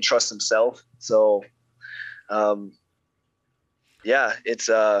know if he can trust himself. So, yeah, it's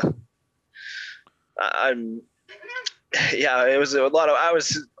it was a lot of,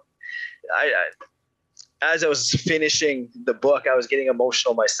 as I was finishing the book, I was getting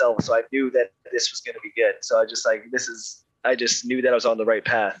emotional myself. So I knew that this was going to be good. So I just knew that I was on the right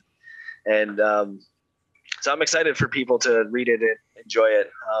path. And, so I'm excited for people to read it and enjoy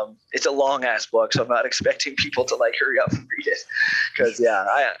it. It's a long ass book, so I'm not expecting people to like hurry up and read it. Cause yeah,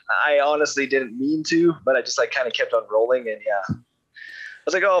 I honestly didn't mean to, but I just kind of kept on rolling, and yeah. I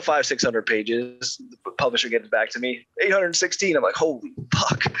was like, 500-600 pages. The publisher gets back to me, 816. I'm like, holy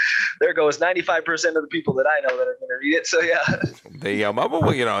fuck! There goes 95% of the people that I know that are going to read it. So yeah.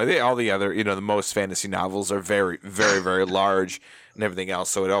 All the other, the most fantasy novels are very, very, very large and everything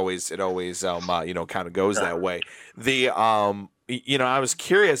else. So it always, kind of goes that way. I was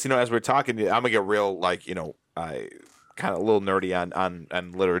curious, as we're talking, I'm gonna get real, I kind of a little nerdy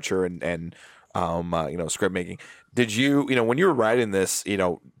on literature and script making. Did you, when you were writing this,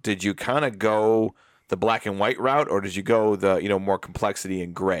 did you kind of go the black and white route, or did you go the, more complexity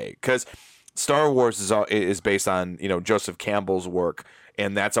and gray? Because Star Wars is based on, Joseph Campbell's work,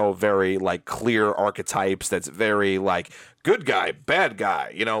 and that's all very clear archetypes. That's very good guy, bad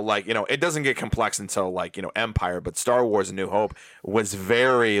guy. It doesn't get complex until Empire, but Star Wars: A New Hope was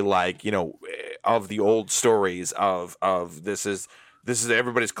very of the old stories of this is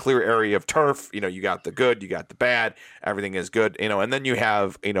everybody's clear area of turf. You got the good, you got the bad. Everything is good. And then you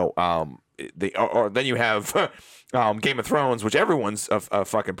have then you have Game of Thrones, which everyone's a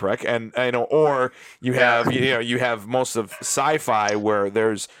fucking prick, and or you have you have most of sci-fi where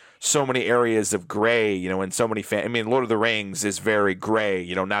there's so many areas of gray, and so many Lord of the Rings is very gray.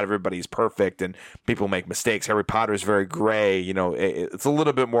 Not everybody's perfect, and people make mistakes. Harry Potter is very gray. It's a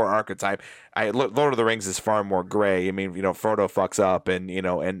little bit more archetype. Lord of the Rings is far more gray. Frodo fucks up, and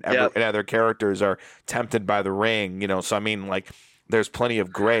other characters are tempted by the ring. So there's plenty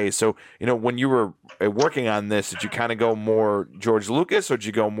of gray. So when you were working on this, did you kind of go more George Lucas, or did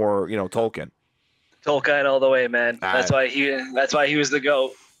you go more Tolkien? Tolkien all the way, man. That's why he was the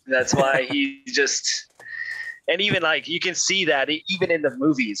GOAT. That's why he just, and even you can see that even in the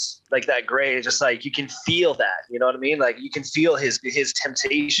movies, that gray, just you can feel that, you know what I mean? You can feel his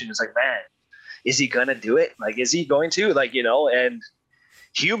temptation. It's man, is he gonna do it? Is he going to and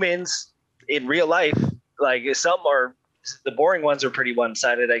humans in real life, some are the boring ones are pretty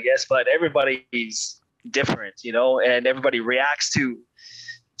one-sided, I guess, but everybody's different, you know, and everybody reacts to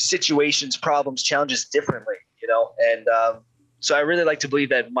situations, problems, challenges differently, you know, and so I really like to believe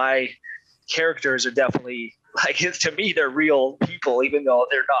that my characters are definitely, like, to me, they're real people, even though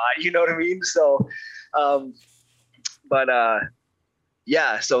they're not, you know what I mean? So,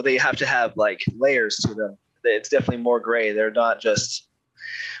 yeah, so they have to have like layers to them. It's definitely more gray. They're not just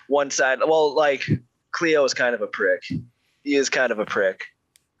one side. Well, like Cleo is kind of a prick. He is kind of a prick.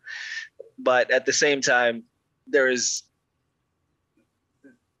 But at the same time,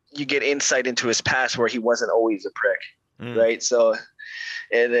 you get insight into his past where he wasn't always a prick, right? So,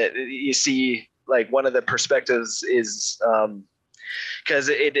 and you see, like, one of the perspectives is because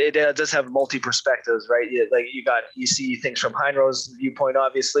it does have multi perspectives, right? Like you see things from Heinro's viewpoint,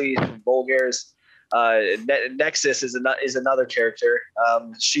 obviously, from Volgare's. Nexus is another character.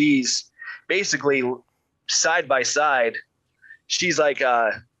 She's basically side by side. She's like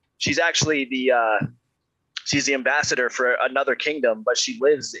she's actually she's the ambassador for another kingdom, but she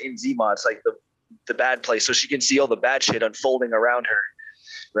lives in Zimot. It's like the bad place, so she can see all the bad shit unfolding around her,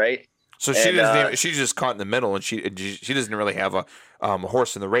 right? So she doesn't even, she's just caught in the middle, and she doesn't really have a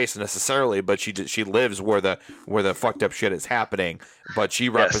horse in the race necessarily, but she lives where the fucked up shit is happening. But she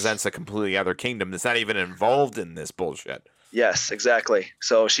represents a completely other kingdom that's not even involved in this bullshit. Yes, exactly.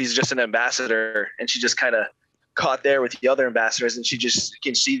 So she's just an ambassador, and she just kind of caught there with the other ambassadors, and she just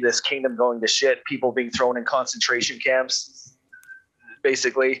can see this kingdom going to shit, people being thrown in concentration camps,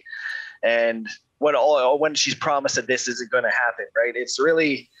 basically. And when she's promised that this isn't going to happen, right? It's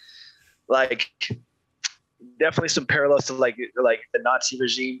really like definitely some parallels to like the Nazi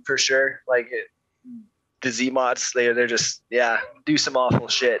regime for sure. Like the Zemots, they're just do some awful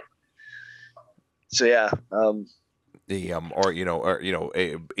shit. So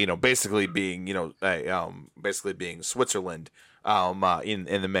basically being Switzerland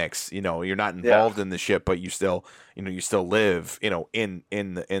in the mix. You know, you're not involved in the shit, but you still live in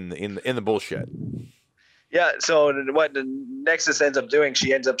the bullshit. Yeah, so what the Nexus ends up doing,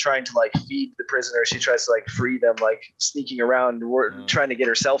 she ends up trying to like feed the prisoners. She tries to like free them, like sneaking around, trying to get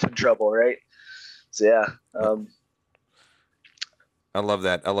herself in trouble, right? So I love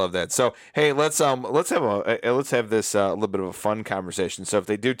that. So hey, let's have this a little bit of a fun conversation. So if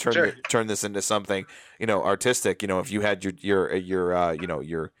they do turn this into something artistic, if you had your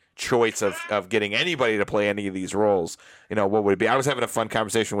choice of getting anybody to play any of these roles, what would it be? I was having a fun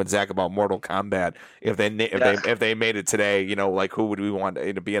conversation with Zach about Mortal Kombat. If they made it today, like who would we want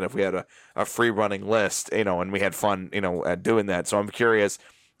to be in if we had a free running list, and we had fun, at doing that. So I'm curious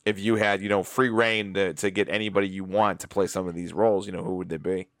if you had, free reign to get anybody you want to play some of these roles, who would they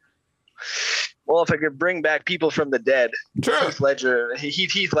be? Well, if I could bring back people from the dead, sure.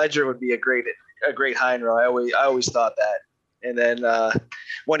 Heath Ledger would be a great Heinro. I always thought that. And then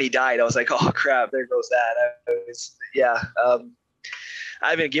when he died, I was like, oh crap, there goes that. I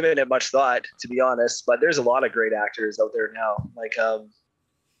haven't given it much thought, to be honest, but there's a lot of great actors out there now, like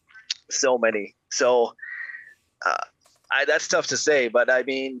so many. So that's tough to say, but I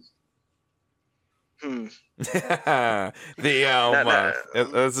mean, that's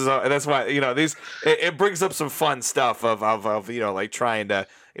why these it brings up some fun stuff of like trying to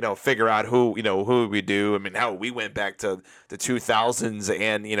figure out who we do. I mean, how we went back to the 2000s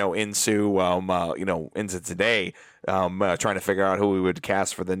and into today, trying to figure out who we would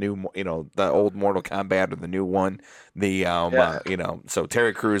cast for the new the old Mortal Kombat or the new one. So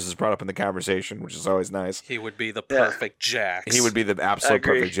Terry Crews is brought up in the conversation, which is always nice. He would be the perfect Jax. He would be the absolute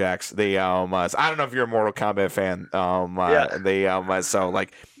perfect Jax. I don't know if you're a Mortal Kombat fan. So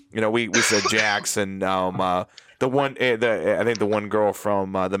like we said Jax and the one, I think the one girl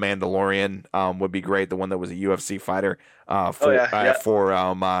from The Mandalorian would be great. The one that was a UFC fighter for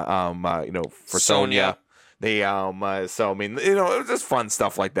Sonya. So I mean, it was just fun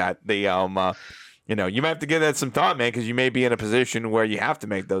stuff like that. You might have to give that some thought, man, because you may be in a position where you have to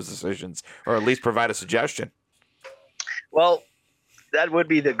make those decisions, or at least provide a suggestion. Well, that would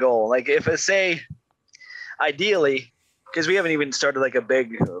be the goal. Like if ideally, because we haven't even started like a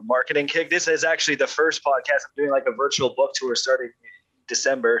big marketing kick. This is actually the first podcast I'm doing, like a virtual book tour starting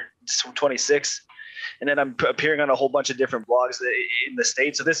December 26th. And then I'm appearing on a whole bunch of different blogs in the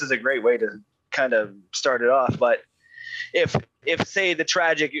States. So this is a great way to kind of start it off. But if say the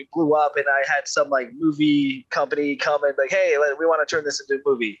tragic blew up and I had some like movie company come and like, hey, we want to turn this into a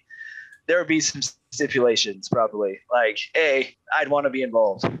movie, there would be some stipulations probably. Like, A, I'd want to be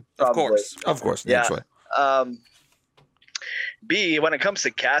involved. Probably. Of course. Naturally. B, when it comes to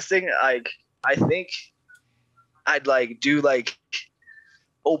casting, I think I'd like do like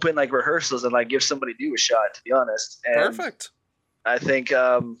open like rehearsals and like give somebody new a shot, to be honest. And Perfect. I think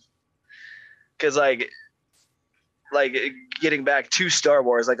because like getting back to Star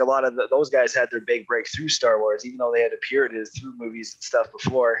Wars, like a lot of those guys had their big break through Star Wars, even though they had appeared through movies and stuff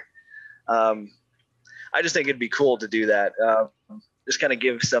before. I just think it'd be cool to do that. Just kind of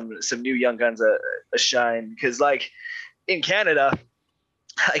give some new young guns a shine, because like in Canada,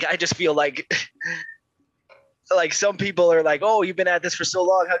 like I just feel like some people are like, oh, you've been at this for so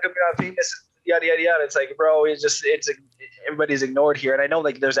long, how come you're not famous? Yada yada yada. It's like, bro, everybody's ignored here, and I know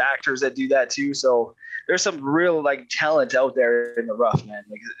like there's actors that do that too. So there's some real like talent out there in the rough, man.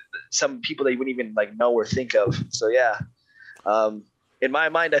 Like some people that you wouldn't even like know or think of. So yeah, in my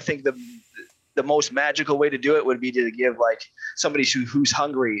mind, I think the most magical way to do it would be to give like somebody who's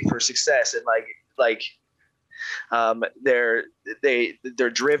hungry for success and they're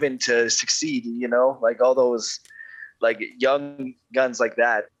driven to succeed, you know, like all those like young guns like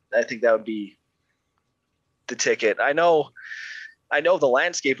that. I think that would be the ticket. I know the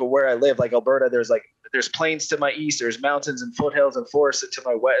landscape of where I live, like Alberta, there's plains to my east, there's mountains and foothills and forests to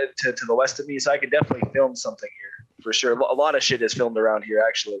the west of me. So I could definitely film something here for sure. A lot of shit is filmed around here,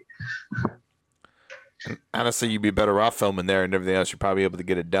 actually. Honestly, you'd be better off filming there, and everything else you're probably able to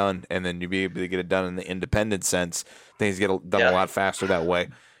get it done, and then you'd be able to get it done in the independent sense. Things get done a lot faster that way.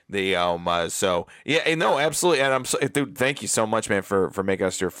 So yeah, no, absolutely, and dude, thank you so much, man, for making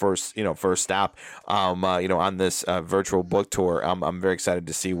us your first stop, on this virtual book tour. I'm very excited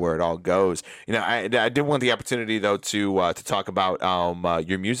to see where it all goes. You know, I did want the opportunity though to talk about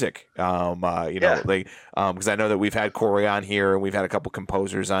your music, because I know that we've had Corey on here, and we've had a couple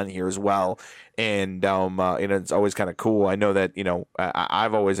composers on here as well. And it's always kind of cool. I know that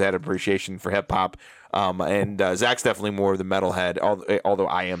I've always had appreciation for hip hop, and Zach's definitely more of the metalhead. Although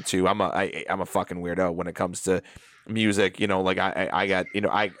I am too. I'm a fucking weirdo when it comes to music. You know, like I got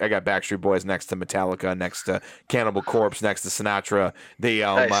Backstreet Boys next to Metallica, next to Cannibal Corpse, next to Sinatra.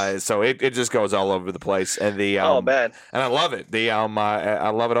 Nice. So it just goes all over the place. And oh man, and I love it. I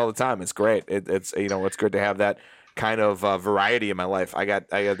love it all the time. It's great. It's it's good to have that kind of variety in my life. I got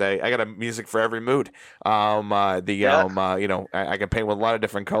a music for every mood. I can paint with a lot of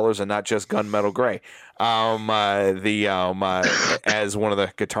different colors and not just gunmetal gray. As one of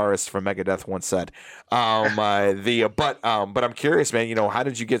the guitarists from Megadeth once said. But I'm curious, man. How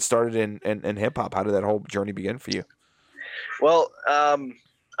did you get started in hip hop? How did that whole journey begin for you? Well,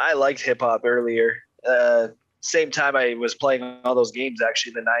 I liked hip hop earlier. Same time I was playing all those games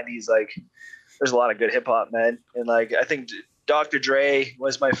actually in the 90s. Like, there's a lot of good hip hop, man. And like, I think Dr. Dre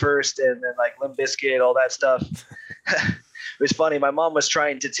was my first, and then like Limp Bizkit, all that stuff. It was funny. My mom was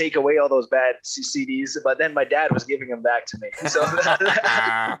trying to take away all those bad CDs, but then my dad was giving them back to me. So,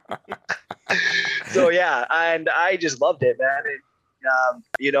 so yeah, and I just loved it, man. And,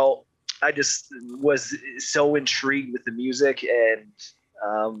 I just was so intrigued with the music and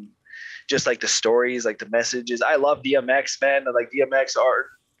just like the stories, like the messages. I love DMX, man. Like DMX art.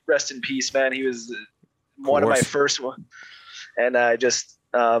 Rest in peace, man. He was one of my first one, and just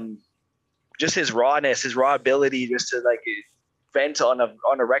his rawness, his raw ability, just to like vent on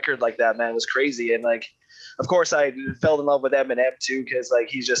a record like that, man, was crazy. And like, of course, I fell in love with Eminem too, because like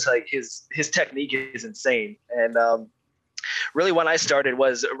he's just like his technique is insane. And really, when I started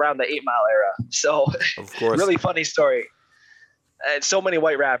was around the 8 Mile era. So, of course, really funny story. And so many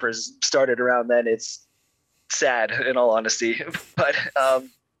white rappers started around then. It's sad, in all honesty, but.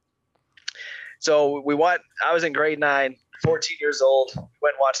 So I was in grade 9, 14 years old,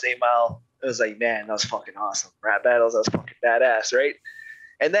 went and watched 8 Mile. It was like, man, that was fucking awesome. Rap battles, that was fucking badass, right?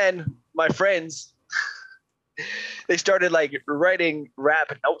 And then my friends, they started like writing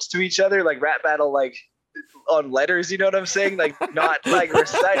rap notes to each other, like rap battle, like on letters, you know what I'm saying? Like not like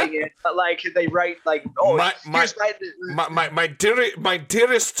reciting it, but like they write like, oh, my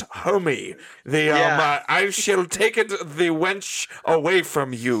dearest homie, I shall take the wench away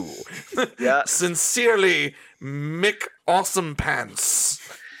from you. Yeah. Sincerely, Mick Awesome Pants.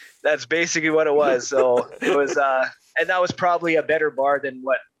 That's basically what it was. So it was, and that was probably a better bar than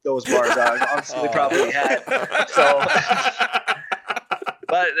what those bars honestly probably had. So.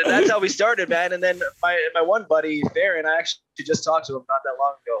 But that's how we started, man. And then my one buddy, Farron, I actually just talked to him not that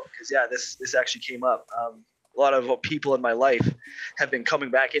long ago because, yeah, this actually came up. A lot of people in my life have been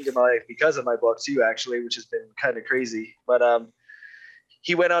coming back into my life because of my book too, actually, which has been kind of crazy. But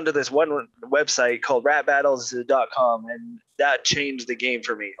he went onto this one website called rapbattles.com, and that changed the game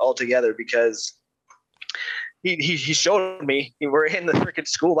for me altogether because he showed me. We're in the freaking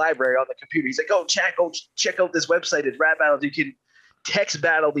school library on the computer. He's like, go check out this website. It's Rap Battles. You can text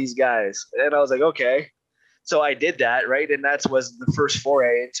battle these guys. And I was like, okay. So I did that, right? And that was the first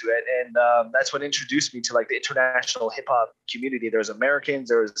foray into it. And that's what introduced me to like the international hip hop community. There was Americans,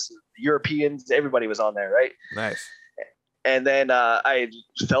 there was Europeans, everybody was on there, right? Nice. And then I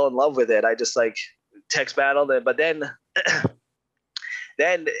fell in love with it. I just like text battled it, but then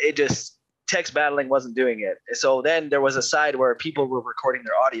it just text battling wasn't doing it. So then there was a side where people were recording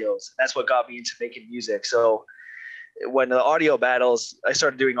their audios. That's what got me into making music. So when the audio battles, I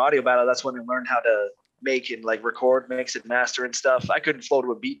started doing audio battle. That's when I learned how to make and like record, mix and master and stuff. I couldn't flow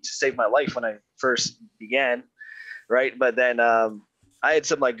to a beat to save my life when I first began, right? But then I had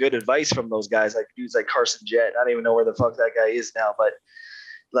some like good advice from those guys, like dudes like Carson Jett. I don't even know where the fuck that guy is now, but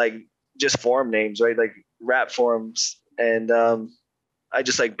like just forum names, right? Like rap forums. And I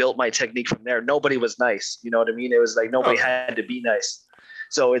just like built my technique from there. Nobody was nice. You know what I mean? It was like nobody had to be nice.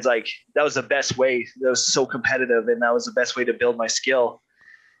 So it's like that was the best way. That was so competitive, and that was the best way to build my skill.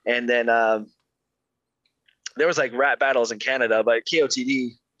 And then there was like rap battles in Canada, but KOTD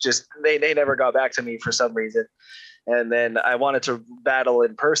just they never got back to me for some reason. And then I wanted to battle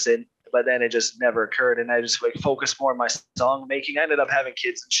in person, but then it just never occurred. And I just like focused more on my song making. I ended up having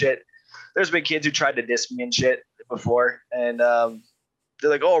kids and shit. There's been kids who tried to diss me and shit before, and they're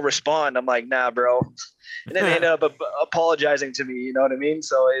like, "Oh, respond." I'm like, "Nah, bro." And then they ended up apologizing to me. You know what I mean?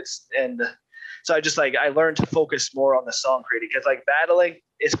 So so I just like I learned to focus more on the song creating, because like battling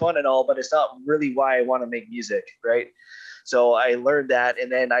is fun and all, but it's not really why I want to make music, right? So I learned that,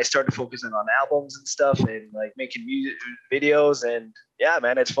 and then I started focusing on albums and stuff, and like making music videos. And yeah,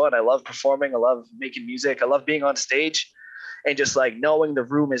 man, it's fun. I love performing. I love making music. I love being on stage, and just like knowing the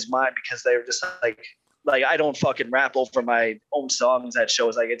room is mine, because they're just like I don't fucking rap over my own songs at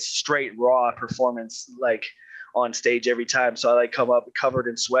shows. Like it's straight raw performance, like on stage every time. So I like come up covered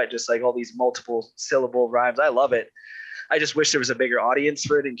in sweat, just like all these multiple syllable rhymes. I love it. I just wish there was a bigger audience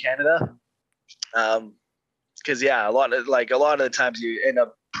for it in Canada. Cause yeah, a lot of the times you end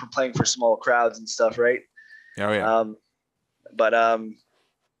up playing for small crowds and stuff. Right. Oh yeah.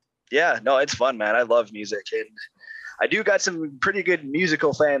 Yeah, no, it's fun, man. I love music, and I do got some pretty good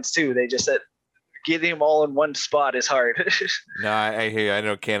musical fans too. They just said, getting them all in one spot is hard. No, I hear you. I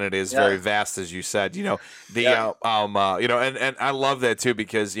know Canada is very vast, as you said. You know you know, and I love that too,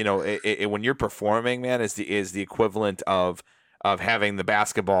 because you know when you're performing, man, is the equivalent of having the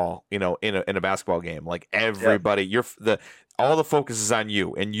basketball, you know, in a basketball game. Like everybody, all the focus is on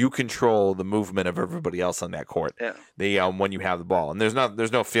you, and you control the movement of everybody else on that court. Yeah. When you have the ball, and there's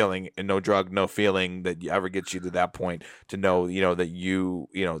no feeling and no drug, no feeling that ever gets you to that point to know, you know, that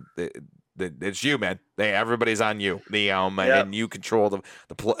it's you, man. Everybody's on you. And you control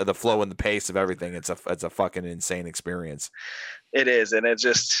the flow and the pace of everything. It's a fucking insane experience. It is, and it's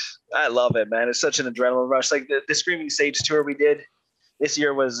just I love it, man. It's such an adrenaline rush. Like the Screaming Sage tour we did this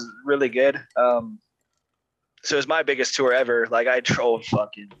year was really good. So it was my biggest tour ever. Like I drove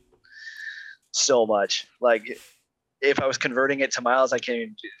fucking so much. Like if I was converting it to miles, I can't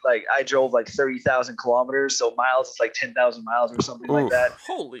even I drove like 30,000 kilometers. So miles is like 10,000 miles or something like that.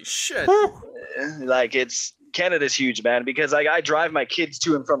 Holy shit. Like Canada's huge, man, because like I drive my kids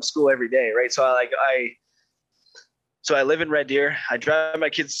to and from school every day. Right. So I live in Red Deer. I drive my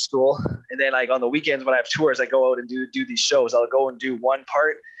kids to school. And then like on the weekends when I have tours, I go out and do these shows. I'll go and do one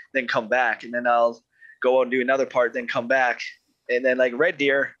part, then come back. And then I'll go out and do another part, then come back. And then like Red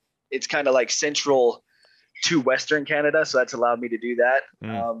Deer, it's kind of like central to Western Canada, so that's allowed me to do that.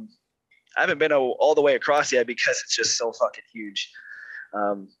 I haven't been all the way across yet because it's just so fucking huge.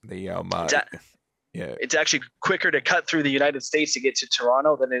 It's actually quicker to cut through the United States to get to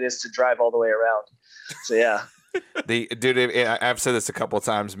Toronto than it is to drive all the way around. So yeah. I've said this a couple of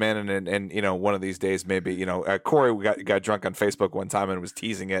times, man, and you know, one of these days maybe, you know, Corey got drunk on Facebook one time and was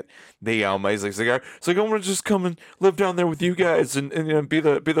teasing it. He's like, I want to just come and live down there with you guys and you know, be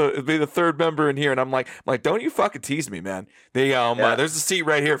the third member in here. And I'm like, don't you fucking tease me, man. There's a seat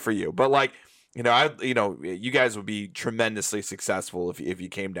right here for you. But like, you know, you guys would be tremendously successful if you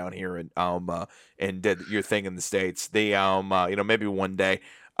came down here and did your thing in the States. You know, maybe one day.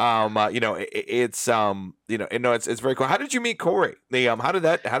 You know, it's it's very cool. How did you meet Corey? How did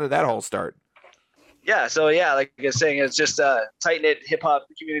that all start? Yeah, so yeah, like I was saying, it's just a tight knit hip hop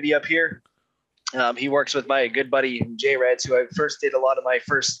community up here. He works with my good buddy Jay Reds, who I first did a lot of my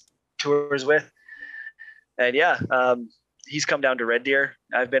first tours with, and yeah, he's come down to Red Deer.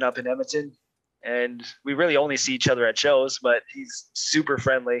 I've been up in Edmonton, and we really only see each other at shows, but he's super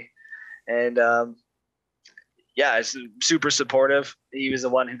friendly, and yeah, it's super supportive. He was the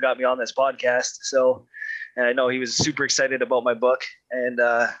one who got me on this podcast. So, and I know he was super excited about my book. And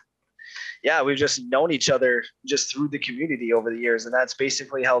yeah, we've just known each other just through the community over the years, and that's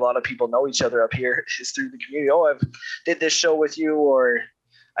basically how a lot of people know each other up here is through the community. Oh, I've did this show with you, or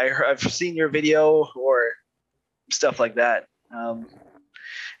I've seen your video, or stuff like that.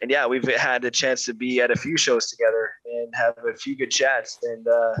 And yeah, we've had a chance to be at a few shows together and have a few good chats. And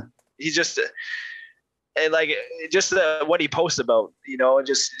he's just, and like just what he posts about, you know, it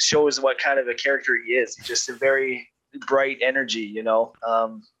just shows what kind of a character he is. He's just a very bright energy, you know.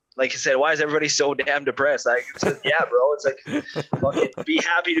 Like I said, why is everybody so damn depressed? Like, it's just, yeah, bro, it's like, fucking be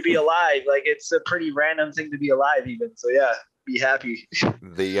happy to be alive. Like, it's a pretty random thing to be alive, even. So yeah, be happy.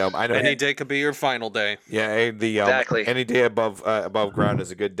 I know any day could be your final day. Yeah, exactly. Any day above ground is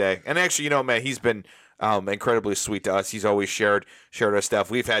a good day. And actually, you know, man, he's been incredibly sweet to us. He's always shared our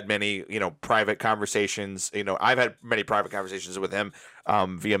stuff. We've had many, you know, private conversations. You know, I've had many private conversations with him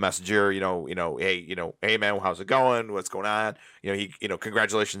via Messenger. Hey man, how's it going? What's going on?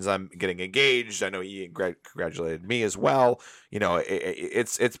 Congratulations on getting engaged. I know he congratulated me as well. You know,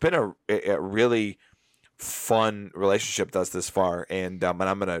 it's been a really fun relationship thus this far, and I'm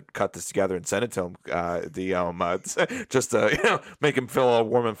gonna cut this together and send it to him. Just to make him feel all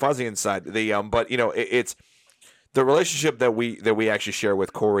warm and fuzzy inside. But it's the relationship that we actually share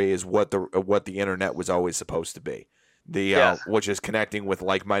with Corey is what the internet was always supposed to be. Which is connecting with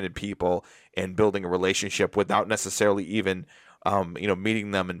like-minded people and building a relationship without necessarily even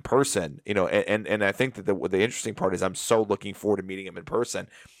meeting them in person. And I think that the interesting part is I'm so looking forward to meeting him in person.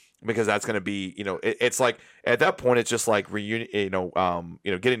 Because that's going to be, it's like at that point, it's just like reunion,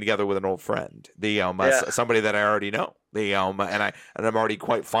 getting together with an old friend, somebody that I already know, and I'm already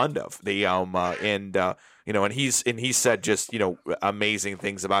quite fond of and he's said just, amazing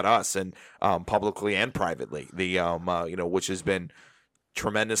things about us and publicly and privately, which has been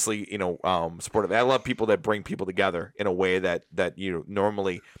tremendously, supportive. I love people that bring people together in a way that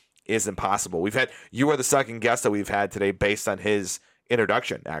normally isn't possible. You are the second guest that we've had today based on his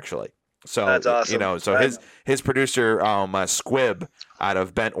introduction, actually. So that's awesome. His producer Squib out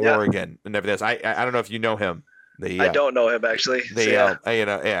of Bend, Oregon, and everything else. I don't know if you know him. I don't know him actually. He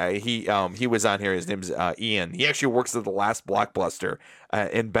was on here. His name's Ian. He actually works at the Last Blockbuster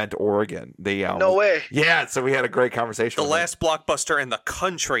in Bend, Oregon. No way. Yeah, so we had a great conversation. The last Blockbuster in the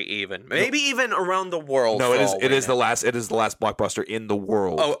country, even maybe even around the world. No, it is the last Blockbuster in the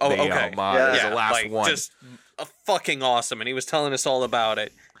world. Oh, okay. It is the last one. Just fucking awesome, and he was telling us all about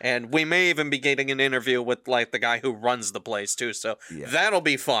it. And we may even be getting an interview with like the guy who runs the place too. So that'll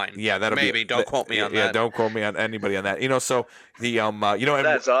be fun. Yeah, that'll maybe. Don't quote me on that. Yeah, don't quote me on anybody on that. So and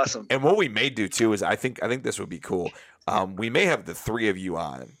that's awesome. And what we may do too is I think this would be cool. We may have the three of you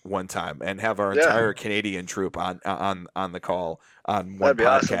on one time and have our entire Canadian troupe on the call on one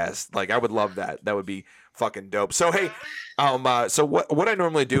podcast. Awesome. Like I would love that. That would be fucking dope. So hey, so what I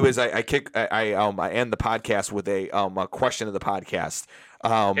normally do is I end the podcast with a question of the podcast.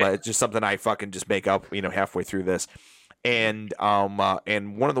 It's just something I fucking just make up, halfway through this. And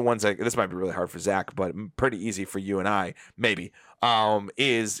one of the ones this might be really hard for Zach, but pretty easy for you and I, maybe,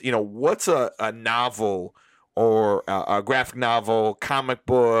 is, what's a novel or a graphic novel, comic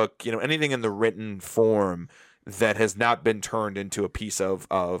book, anything in the written form that has not been turned into a piece of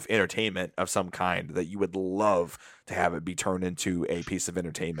entertainment of some kind that you would love to have it be turned into a piece of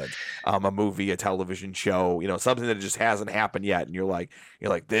entertainment, a movie, a television show, something that just hasn't happened yet. And you're like,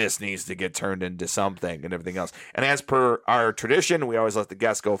 this needs to get turned into something and everything else. And as per our tradition, we always let the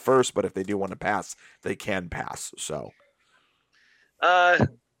guests go first, but if they do want to pass, they can pass. So, I'll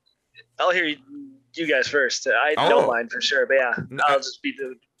hear you guys first. I don't mind for sure, but yeah, I'll just be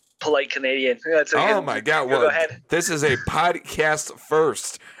the polite Canadian. My God! Well, go ahead. This is a podcast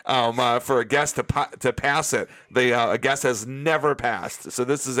first. For a guest to pass it, a guest has never passed. So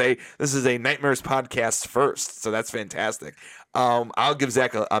this is a Nightmares podcast first. So that's fantastic. I'll give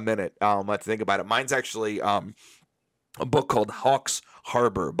Zach a minute to think about it. Mine's actually a book called Hawks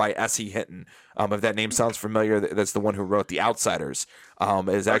Harbor by S.E. Hinton. If that name sounds familiar, that's the one who wrote The Outsiders.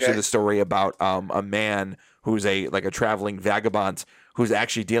 Is actually the story about a man who's a traveling vagabond who's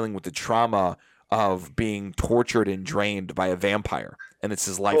actually dealing with the trauma of being tortured and drained by a vampire, and it's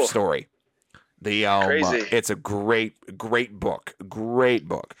his life story. Crazy. It's a great book. Great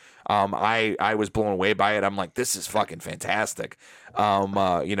book. I was blown away by it. I'm like, this is fucking fantastic. And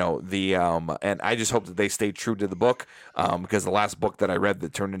I just hope that they stay true to the book, because the last book that I read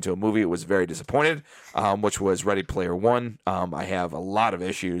that turned into a movie, it was very disappointed, which was Ready Player One. I have a lot of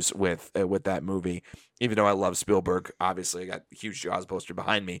issues with that movie, even though I love Spielberg. Obviously, I got a huge Jaws poster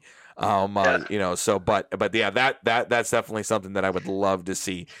behind me. But yeah, that's definitely something that I would love to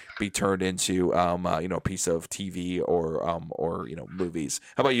see be turned into, a piece of TV or movies.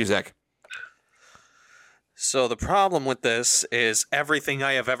 How about you, Zach? So the problem with this is everything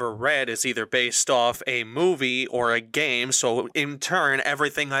I have ever read is either based off a movie or a game, so in turn,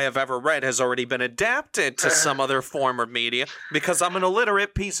 everything I have ever read has already been adapted to some other form of media because I'm an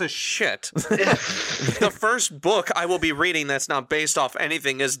illiterate piece of shit. The first book I will be reading that's not based off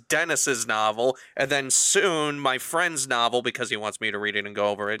anything is Dennis's novel, and then soon my friend's novel because he wants me to read it and go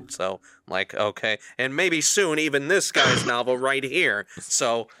over it, so I'm like, okay. And maybe soon even this guy's novel right here.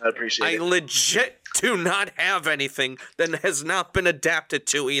 So I appreciate it. legit do not have anything that has not been adapted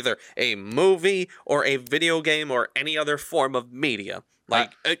to either a movie or a video game or any other form of media.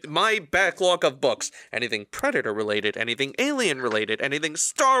 Like, my backlog of books, anything Predator related, anything Alien related, anything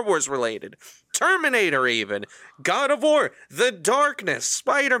Star Wars related, Terminator even, God of War, The Darkness,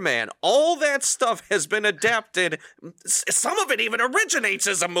 Spider-Man, all that stuff has been adapted. Some of it even originates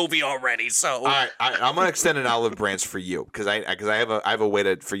as a movie already, so... All right, I'm going to extend an olive branch for you, because I have a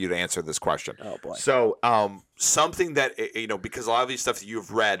way for you to answer this question. Oh, boy. So, something that, because a lot of these stuff that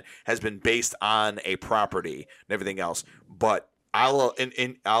you've read has been based on a property and everything else, but I'll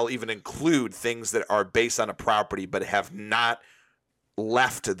even include things that are based on a property but have not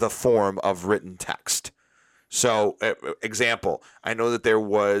left the form of written text. So, example, I know that there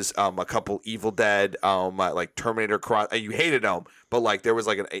was a couple Evil Dead, like Terminator cross. You hated them, but like there was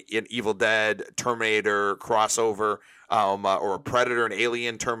like an Evil Dead Terminator crossover, or a Predator and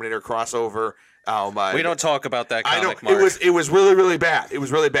Alien Terminator crossover. We don't talk about that comic, I know Mark. it was really, really bad. It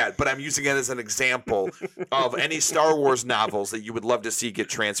was really bad, but I'm using it as an example of any Star Wars novels that you would love to see get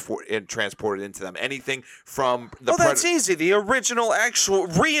transported into them. Anything from the that's easy. The original, actual,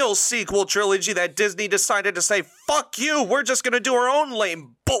 real sequel trilogy that Disney decided to say, fuck you, we're just going to do our own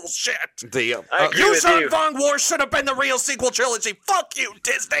lame bullshit. I agree with you. Yuzhan War should have been the real sequel trilogy. Fuck you,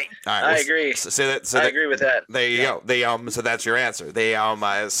 Disney. All right, I agree. I agree with that. There you go. So that's your answer.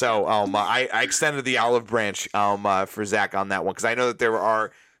 I extended the olive branch for Zach on that one because I know that there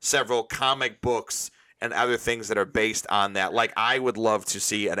are several comic books and other things that are based on that. Like, I would love to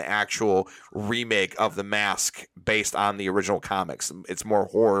see an actual remake of The Mask based on the original comics. It's more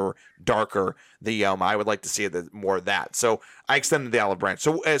horror, darker. I would like to see more of that. So I extended the olive branch.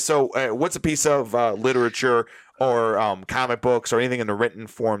 So what's a piece of literature or comic books or anything in the written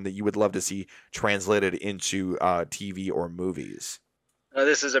form that you would love to see translated into TV or movies?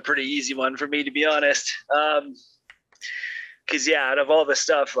 This is a pretty easy one for me, to be honest. Because, out of all the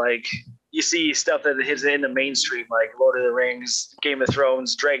stuff, like, you see stuff that is in the mainstream, like Lord of the Rings, Game of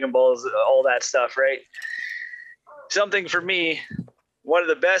Thrones, Dragon Balls, all that stuff, right? Something for me, one of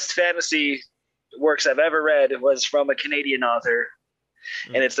the best fantasy works I've ever read was from a Canadian author,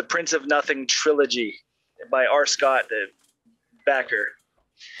 and it's the Prince of Nothing trilogy by R. Scott Bakker.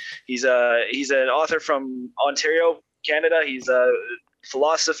 He's an author from Ontario, Canada. He's a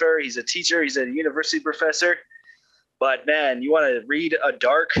philosopher. He's a teacher. He's a university professor. But man, you want to read a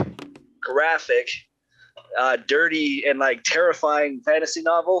dark, graphic, dirty, and like terrifying fantasy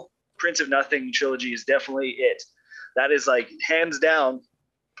novel, Prince of Nothing trilogy is definitely it. That is like hands down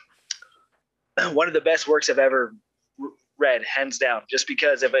one of the best works I've ever read, hands down, just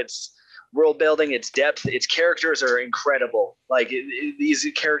because of its world building, its depth, its characters are incredible. Like these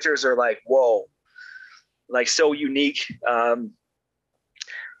characters are like, whoa, like so unique.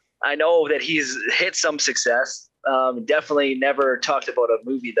 I know that he's hit some success. Definitely never talked about a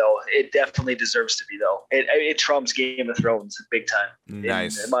movie though. It definitely deserves to be though. It trumps Game of Thrones big time.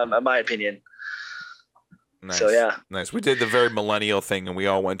 Nice, in my opinion. Nice. So yeah, nice. We did the very millennial thing, and we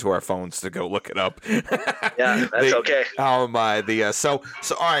all went to our phones to go look it up. Yeah, that's okay. Oh my, so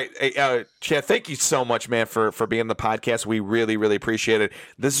all right, Chad. Thank you so much, man, for being on the podcast. We really, really appreciate it.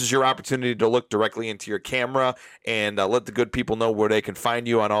 This is your opportunity to look directly into your camera and let the good people know where they can find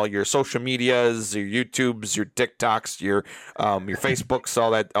you on all your social medias, your YouTubes, your TikToks, your Facebooks,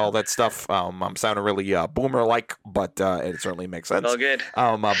 all that stuff. I'm sounding really boomer like, but it certainly makes sense. All good.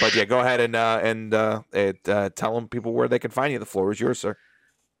 But yeah, go ahead and tell them people where they can find you. The floor is yours, sir.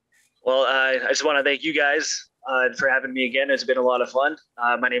 Well, I just want to thank you guys for having me again. It's been a lot of fun.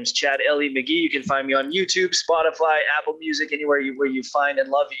 My name is Chad Ellie McGee. You can find me on YouTube, Spotify, Apple Music, anywhere where you find and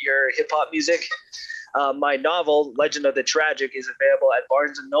love your hip hop music. My novel, Legend of the Tragic, is available at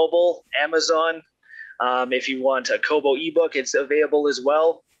Barnes & Noble, Amazon. If you want a Kobo ebook, it's available as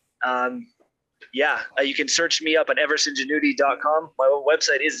well. You can search me up at eversongenuity.com. My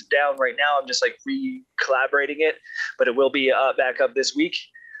website is down right now. I'm just like re-collaborating it, but it will be back up this week.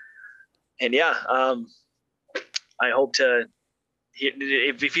 And I hope to,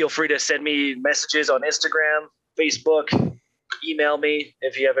 if you feel free to send me messages on Instagram, Facebook, email me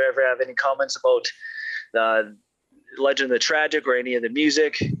if you ever have any comments about Legend of the Tragic or any of the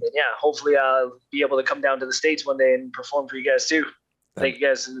music. And yeah, hopefully I'll be able to come down to the States one day and perform for you guys too. Thank you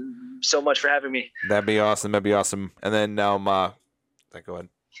guys so much for having me. That'd be awesome. And then go ahead.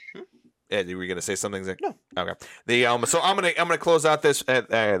 Ed, were you gonna say something? No. Okay. So I'm gonna close out this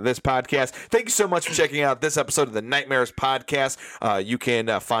podcast. Thank you so much for checking out this episode of the Nightmares Podcast. You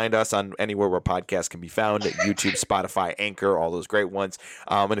can find us on anywhere where podcasts can be found: at YouTube, Spotify, Anchor, all those great ones.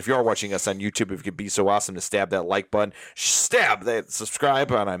 And if you are watching us on YouTube, if you could be so awesome to stab that like button, stab that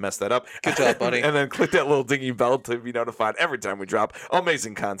subscribe, and I messed that up. Good job, buddy. And then click that little dingy bell to be notified every time we drop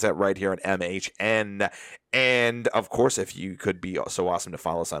amazing content right here on MHN. And, of course, if you could be so awesome to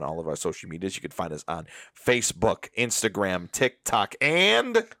follow us on all of our social medias, you could find us on Facebook, Instagram, TikTok,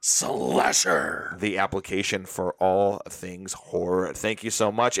 and Slasher, the application for all things horror. Thank you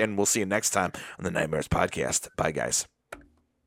so much, and we'll see you next time on the Nightmares Podcast. Bye, guys.